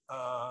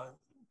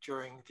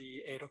during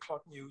the 8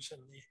 o'clock news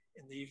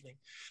in the evening.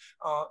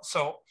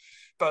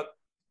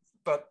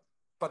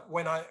 But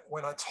when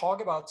I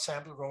talk about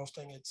sample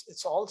roasting,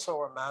 it's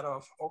also a matter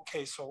of,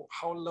 okay, so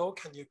how low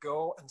can you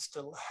go and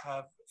still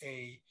have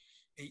a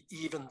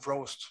even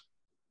roast?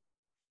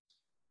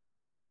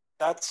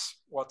 That's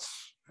what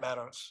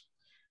matters.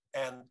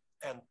 And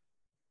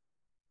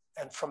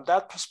from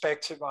that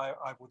perspective,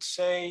 I would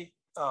say,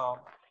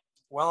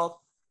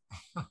 well,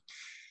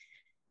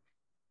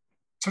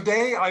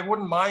 today I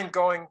wouldn't mind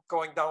going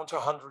down to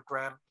 100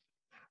 gram,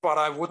 but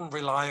I wouldn't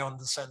rely on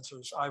the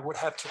sensors. I would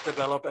have to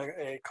develop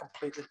a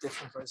completely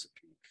different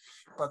recipe.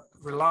 But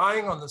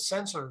relying on the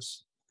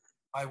sensors,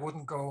 I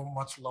wouldn't go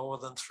much lower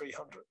than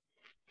 300.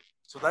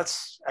 So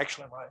that's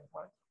actually my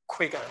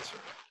quick answer.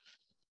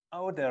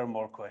 Oh, there are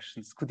more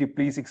questions. Could you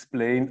please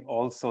explain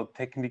also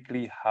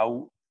technically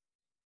how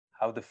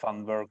the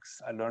fun works?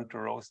 I learned to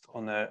roast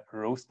on a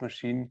roast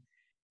machine.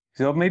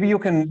 So maybe you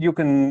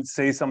can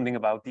say something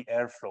about the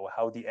airflow,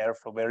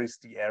 where is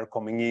the air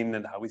coming in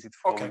and how is it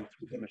flowing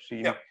through the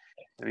machine? Yeah.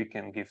 We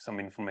can give some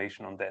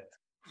information on that.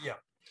 Yeah.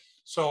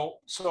 So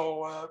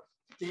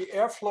the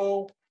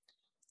airflow,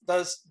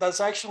 there's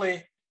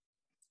actually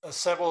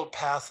several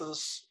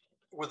paths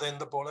within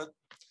the bullet.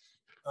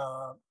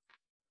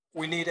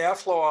 We need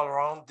airflow all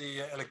around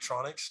the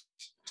electronics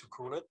to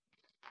cool it,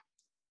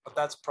 but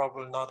that's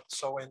probably not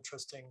so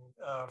interesting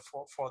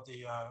for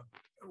the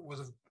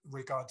with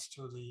regards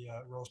to the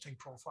roasting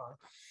profile.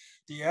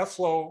 The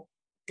airflow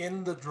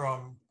in the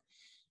drum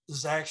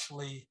is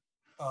actually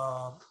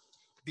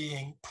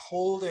being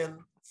pulled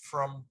in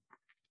from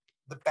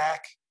the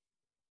back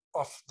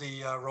of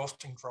the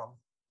roasting drum.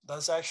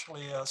 There's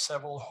actually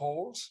several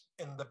holes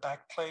in the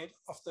back plate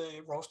of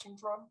the roasting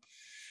drum.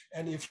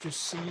 And if you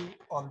see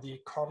on the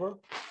cover,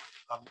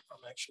 I'm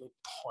actually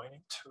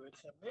pointing to it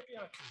here. Maybe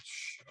I can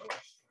show it.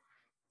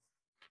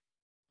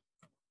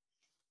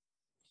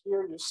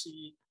 Here you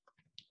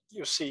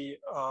see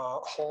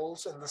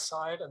holes in the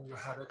side, and you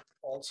have it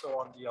also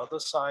on the other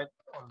side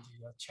on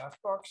the chaff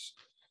box.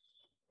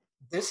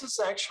 This is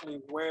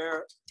actually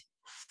where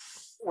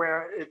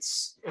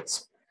it's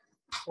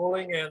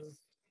pulling in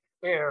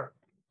air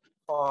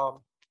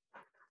from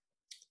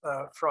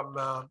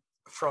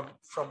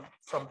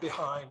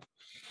behind.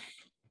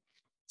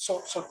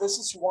 So this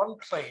is one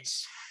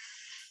place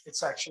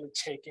it's actually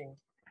taking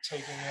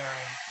air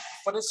in,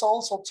 but it's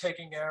also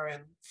taking air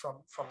in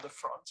from the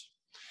front.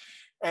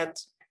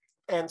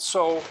 And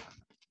so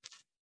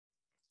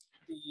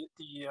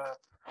the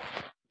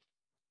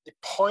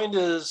point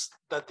is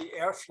that the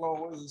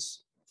airflow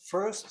is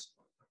first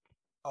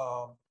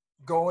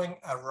going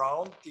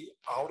around the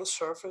outer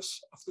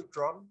surface of the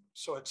drum,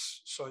 so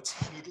it's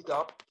heated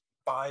up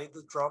by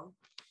the drum.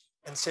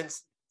 And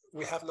since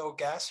we have no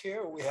gas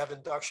here, we have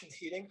induction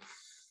heating,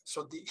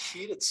 so the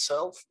heat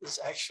itself is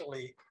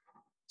actually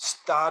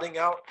starting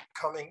out,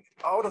 coming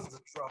out of the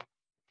drum.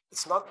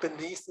 It's not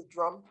beneath the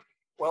drum.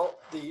 Well,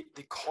 the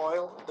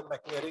coil, the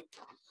magnetic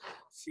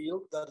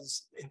field that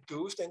is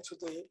induced into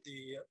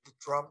the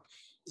drum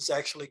is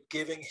actually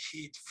giving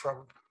heat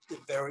from the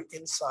very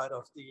inside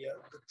of the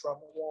drum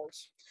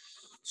walls.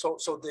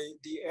 So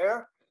the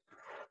air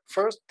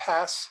first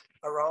pass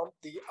around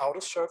the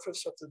outer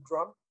surface of the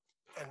drum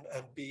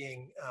and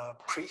being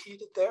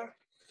preheated there,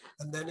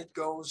 and then it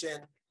goes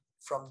in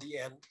from the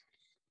end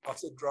of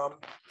the drum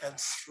and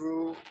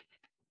through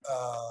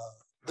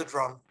the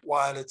drum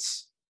while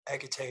it's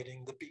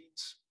agitating the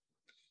beans.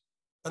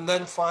 And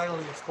then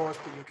finally, of course,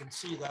 but you can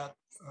see that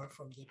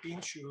from the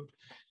bean chute,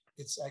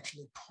 it's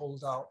actually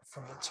pulled out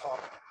from the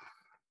top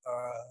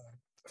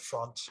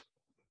front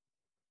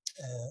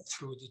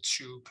through the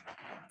tube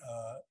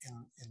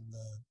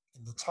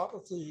in the top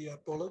of the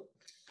bullet,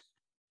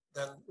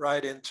 then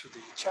right into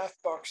the chaff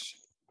box.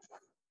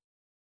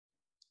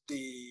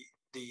 The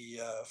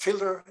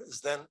filter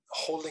is then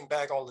holding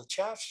back all the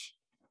chaffs,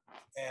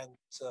 and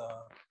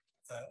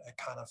a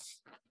kind of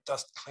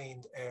dust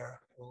cleaned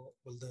air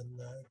will then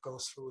go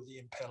through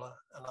the impeller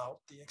and out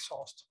the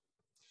exhaust.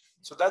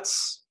 So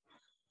that's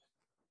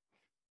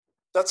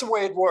the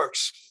way it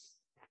works.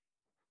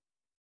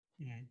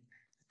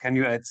 Can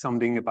you add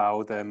something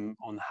about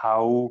on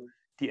how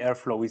the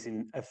airflow is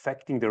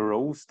affecting the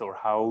roast, or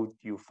how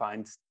do you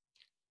find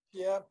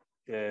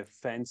the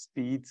fan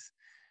speeds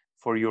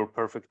for your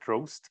perfect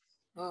roast?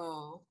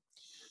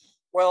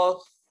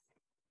 Well,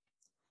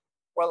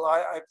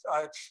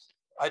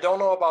 I don't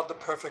know about the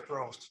perfect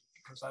roast,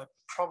 because I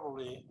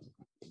probably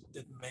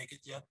didn't make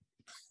it yet.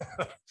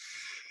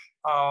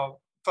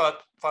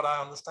 But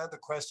I understand the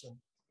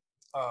question.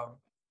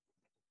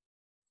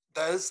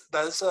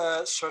 There's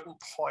a certain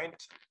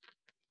point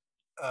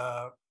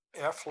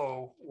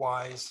airflow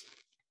wise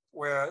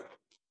where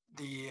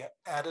the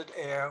added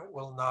air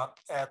will not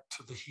add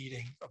to the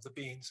heating of the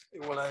beans.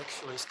 It will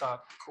actually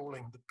start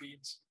cooling the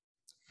beans.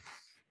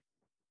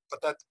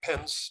 But that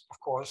depends, of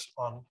course,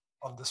 on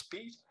the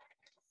speed.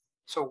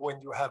 So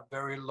when you have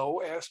very low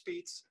air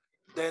speeds,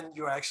 then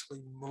you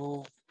actually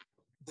move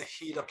the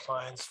heat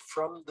appliance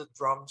from the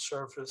drum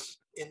surface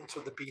into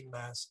the bean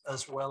mass,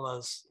 as well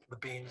as the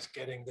beans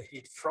getting the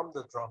heat from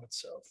the drum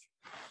itself.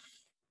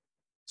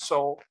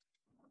 So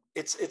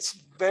it's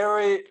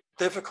very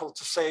difficult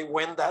to say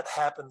when that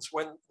happens,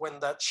 when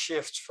that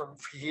shifts from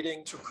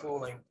heating to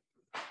cooling.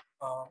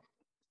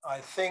 I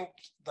think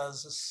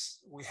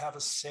we have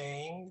a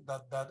saying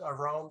that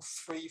around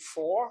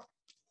 3-4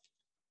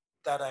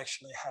 that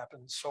actually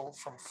happens. So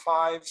from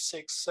 5,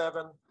 6,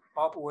 7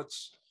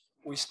 upwards,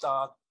 we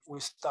start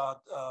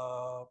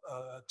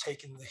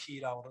taking the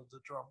heat out of the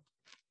drum.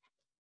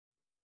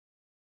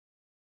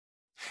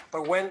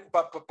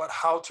 But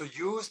how to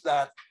use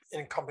that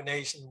in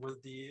combination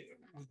with the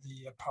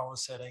power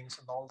settings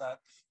and all that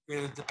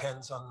really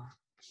depends on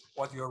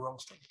what you're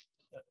roasting.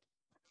 Yeah.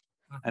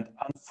 And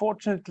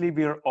unfortunately,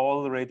 we're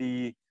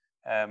already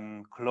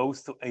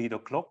close to 8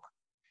 o'clock.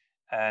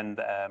 And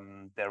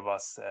there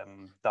was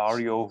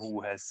Dario,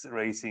 who has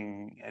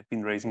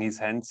been raising his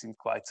hands in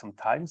quite some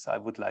time. So I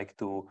would like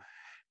to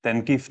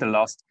then give the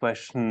last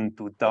question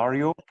to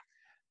Dario.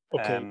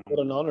 Okay, what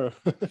an honor.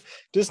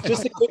 just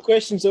a quick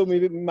question, so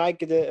maybe we might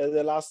get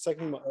the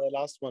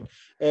last one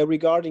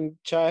regarding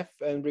chaff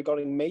and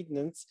regarding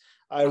maintenance.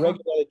 I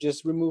regularly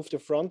just remove the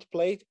front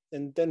plate,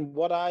 and then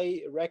what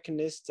I reckon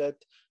is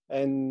that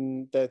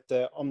on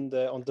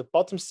the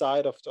bottom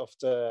side of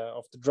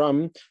the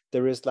drum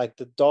there is like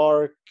the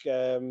dark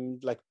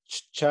like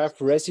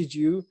chaff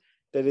residue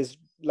that is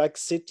like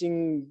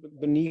sitting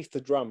beneath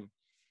the drum.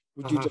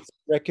 Would you just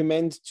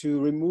recommend to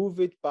remove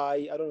it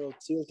by, I don't know,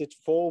 tilt it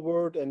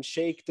forward and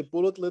shake the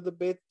bullet a little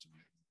bit,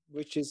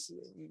 which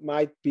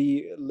might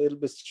be a little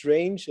bit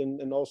strange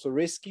and also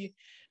risky?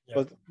 Yeah.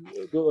 But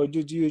or do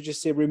you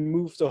just say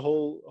remove the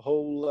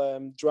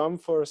whole drum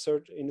for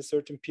in a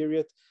certain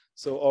period?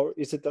 So, or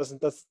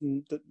doesn't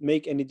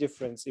make any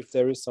difference if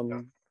there is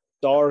some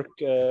dark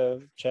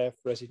chaff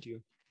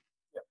residue?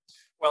 Yeah.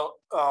 Well,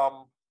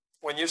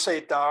 when you say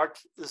dark,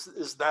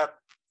 is that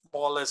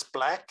more or less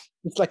black?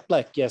 It's like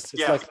black, yes.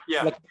 It's like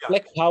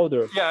black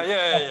powder.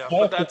 Yeah.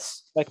 But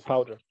that's black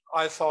powder.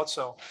 I thought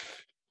so,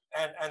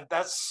 and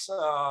that's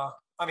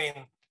I mean,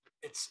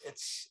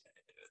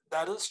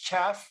 that is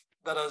chaff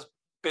that has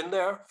been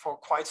there for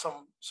quite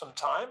some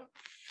time,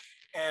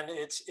 and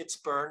it's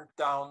burned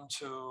down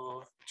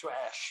to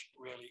ash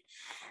really,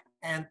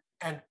 and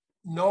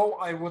no,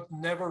 I would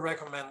never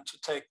recommend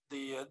to take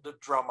the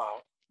drum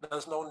out.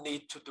 There's no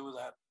need to do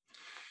that,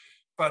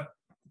 but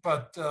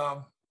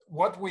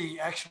what we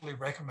actually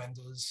recommend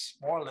is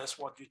more or less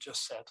what you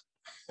just said,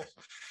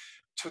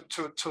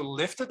 to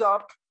lift it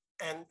up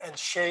and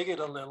shake it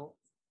a little.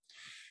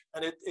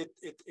 And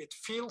it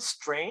feels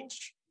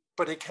strange,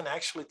 but it can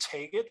actually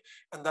take it.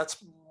 And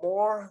that's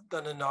more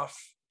than enough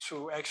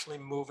to actually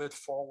move it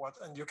forward.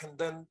 And you can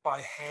then by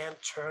hand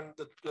turn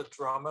the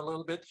drum a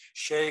little bit,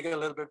 shake a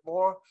little bit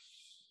more.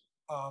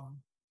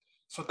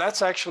 So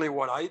that's actually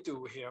what I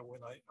do here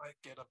when I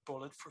get a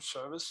bullet for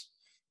service.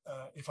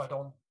 If I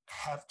don't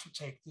have to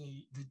take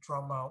the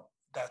drum out,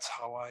 that's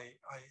how I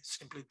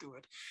simply do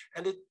it.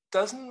 And it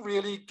doesn't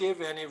really give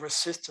any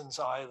resistance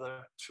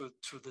either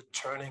to the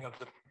turning of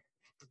the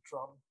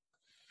drum,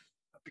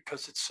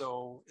 because it's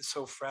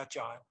so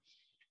fragile.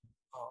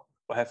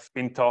 I have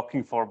been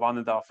talking for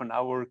 1.5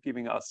 hours,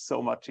 giving us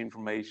so much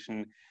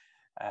information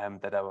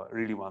that I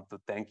really want to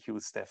thank you,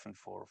 Steffen,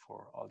 for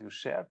all you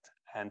shared,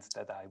 and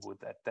that I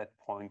would at that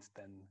point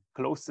then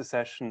close the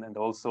session, and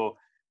also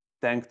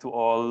thank to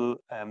all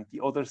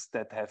the others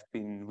that have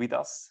been with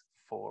us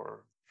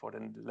for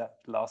the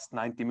last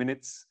 90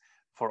 minutes,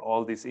 for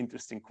all these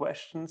interesting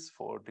questions,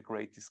 for the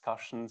great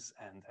discussions,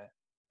 and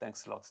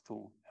thanks a lot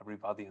to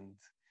everybody and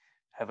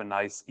have a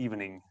nice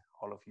evening,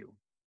 all of you.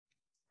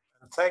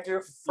 Thank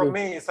you from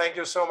me. Thank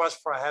you so much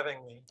for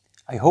having me.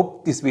 I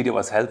hope this video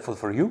was helpful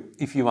for you.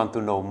 If you want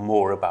to know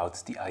more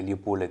about the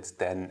Aillio Bullet,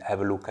 then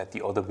have a look at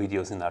the other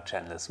videos in our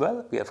channel as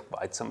well. We have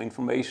quite some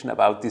information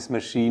about this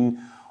machine,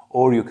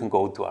 or you can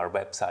go to our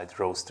website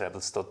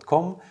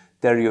roasttravels.com.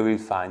 There you will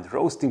find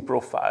roasting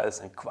profiles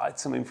and quite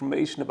some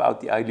information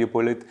about the Aillio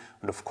Bullet,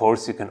 and of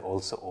course you can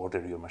also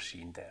order your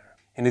machine there.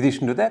 In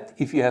addition to that,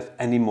 if you have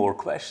any more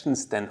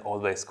questions, then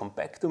always come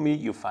back to me.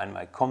 You find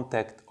my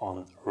contact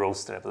on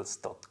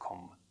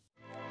roasttravels.com.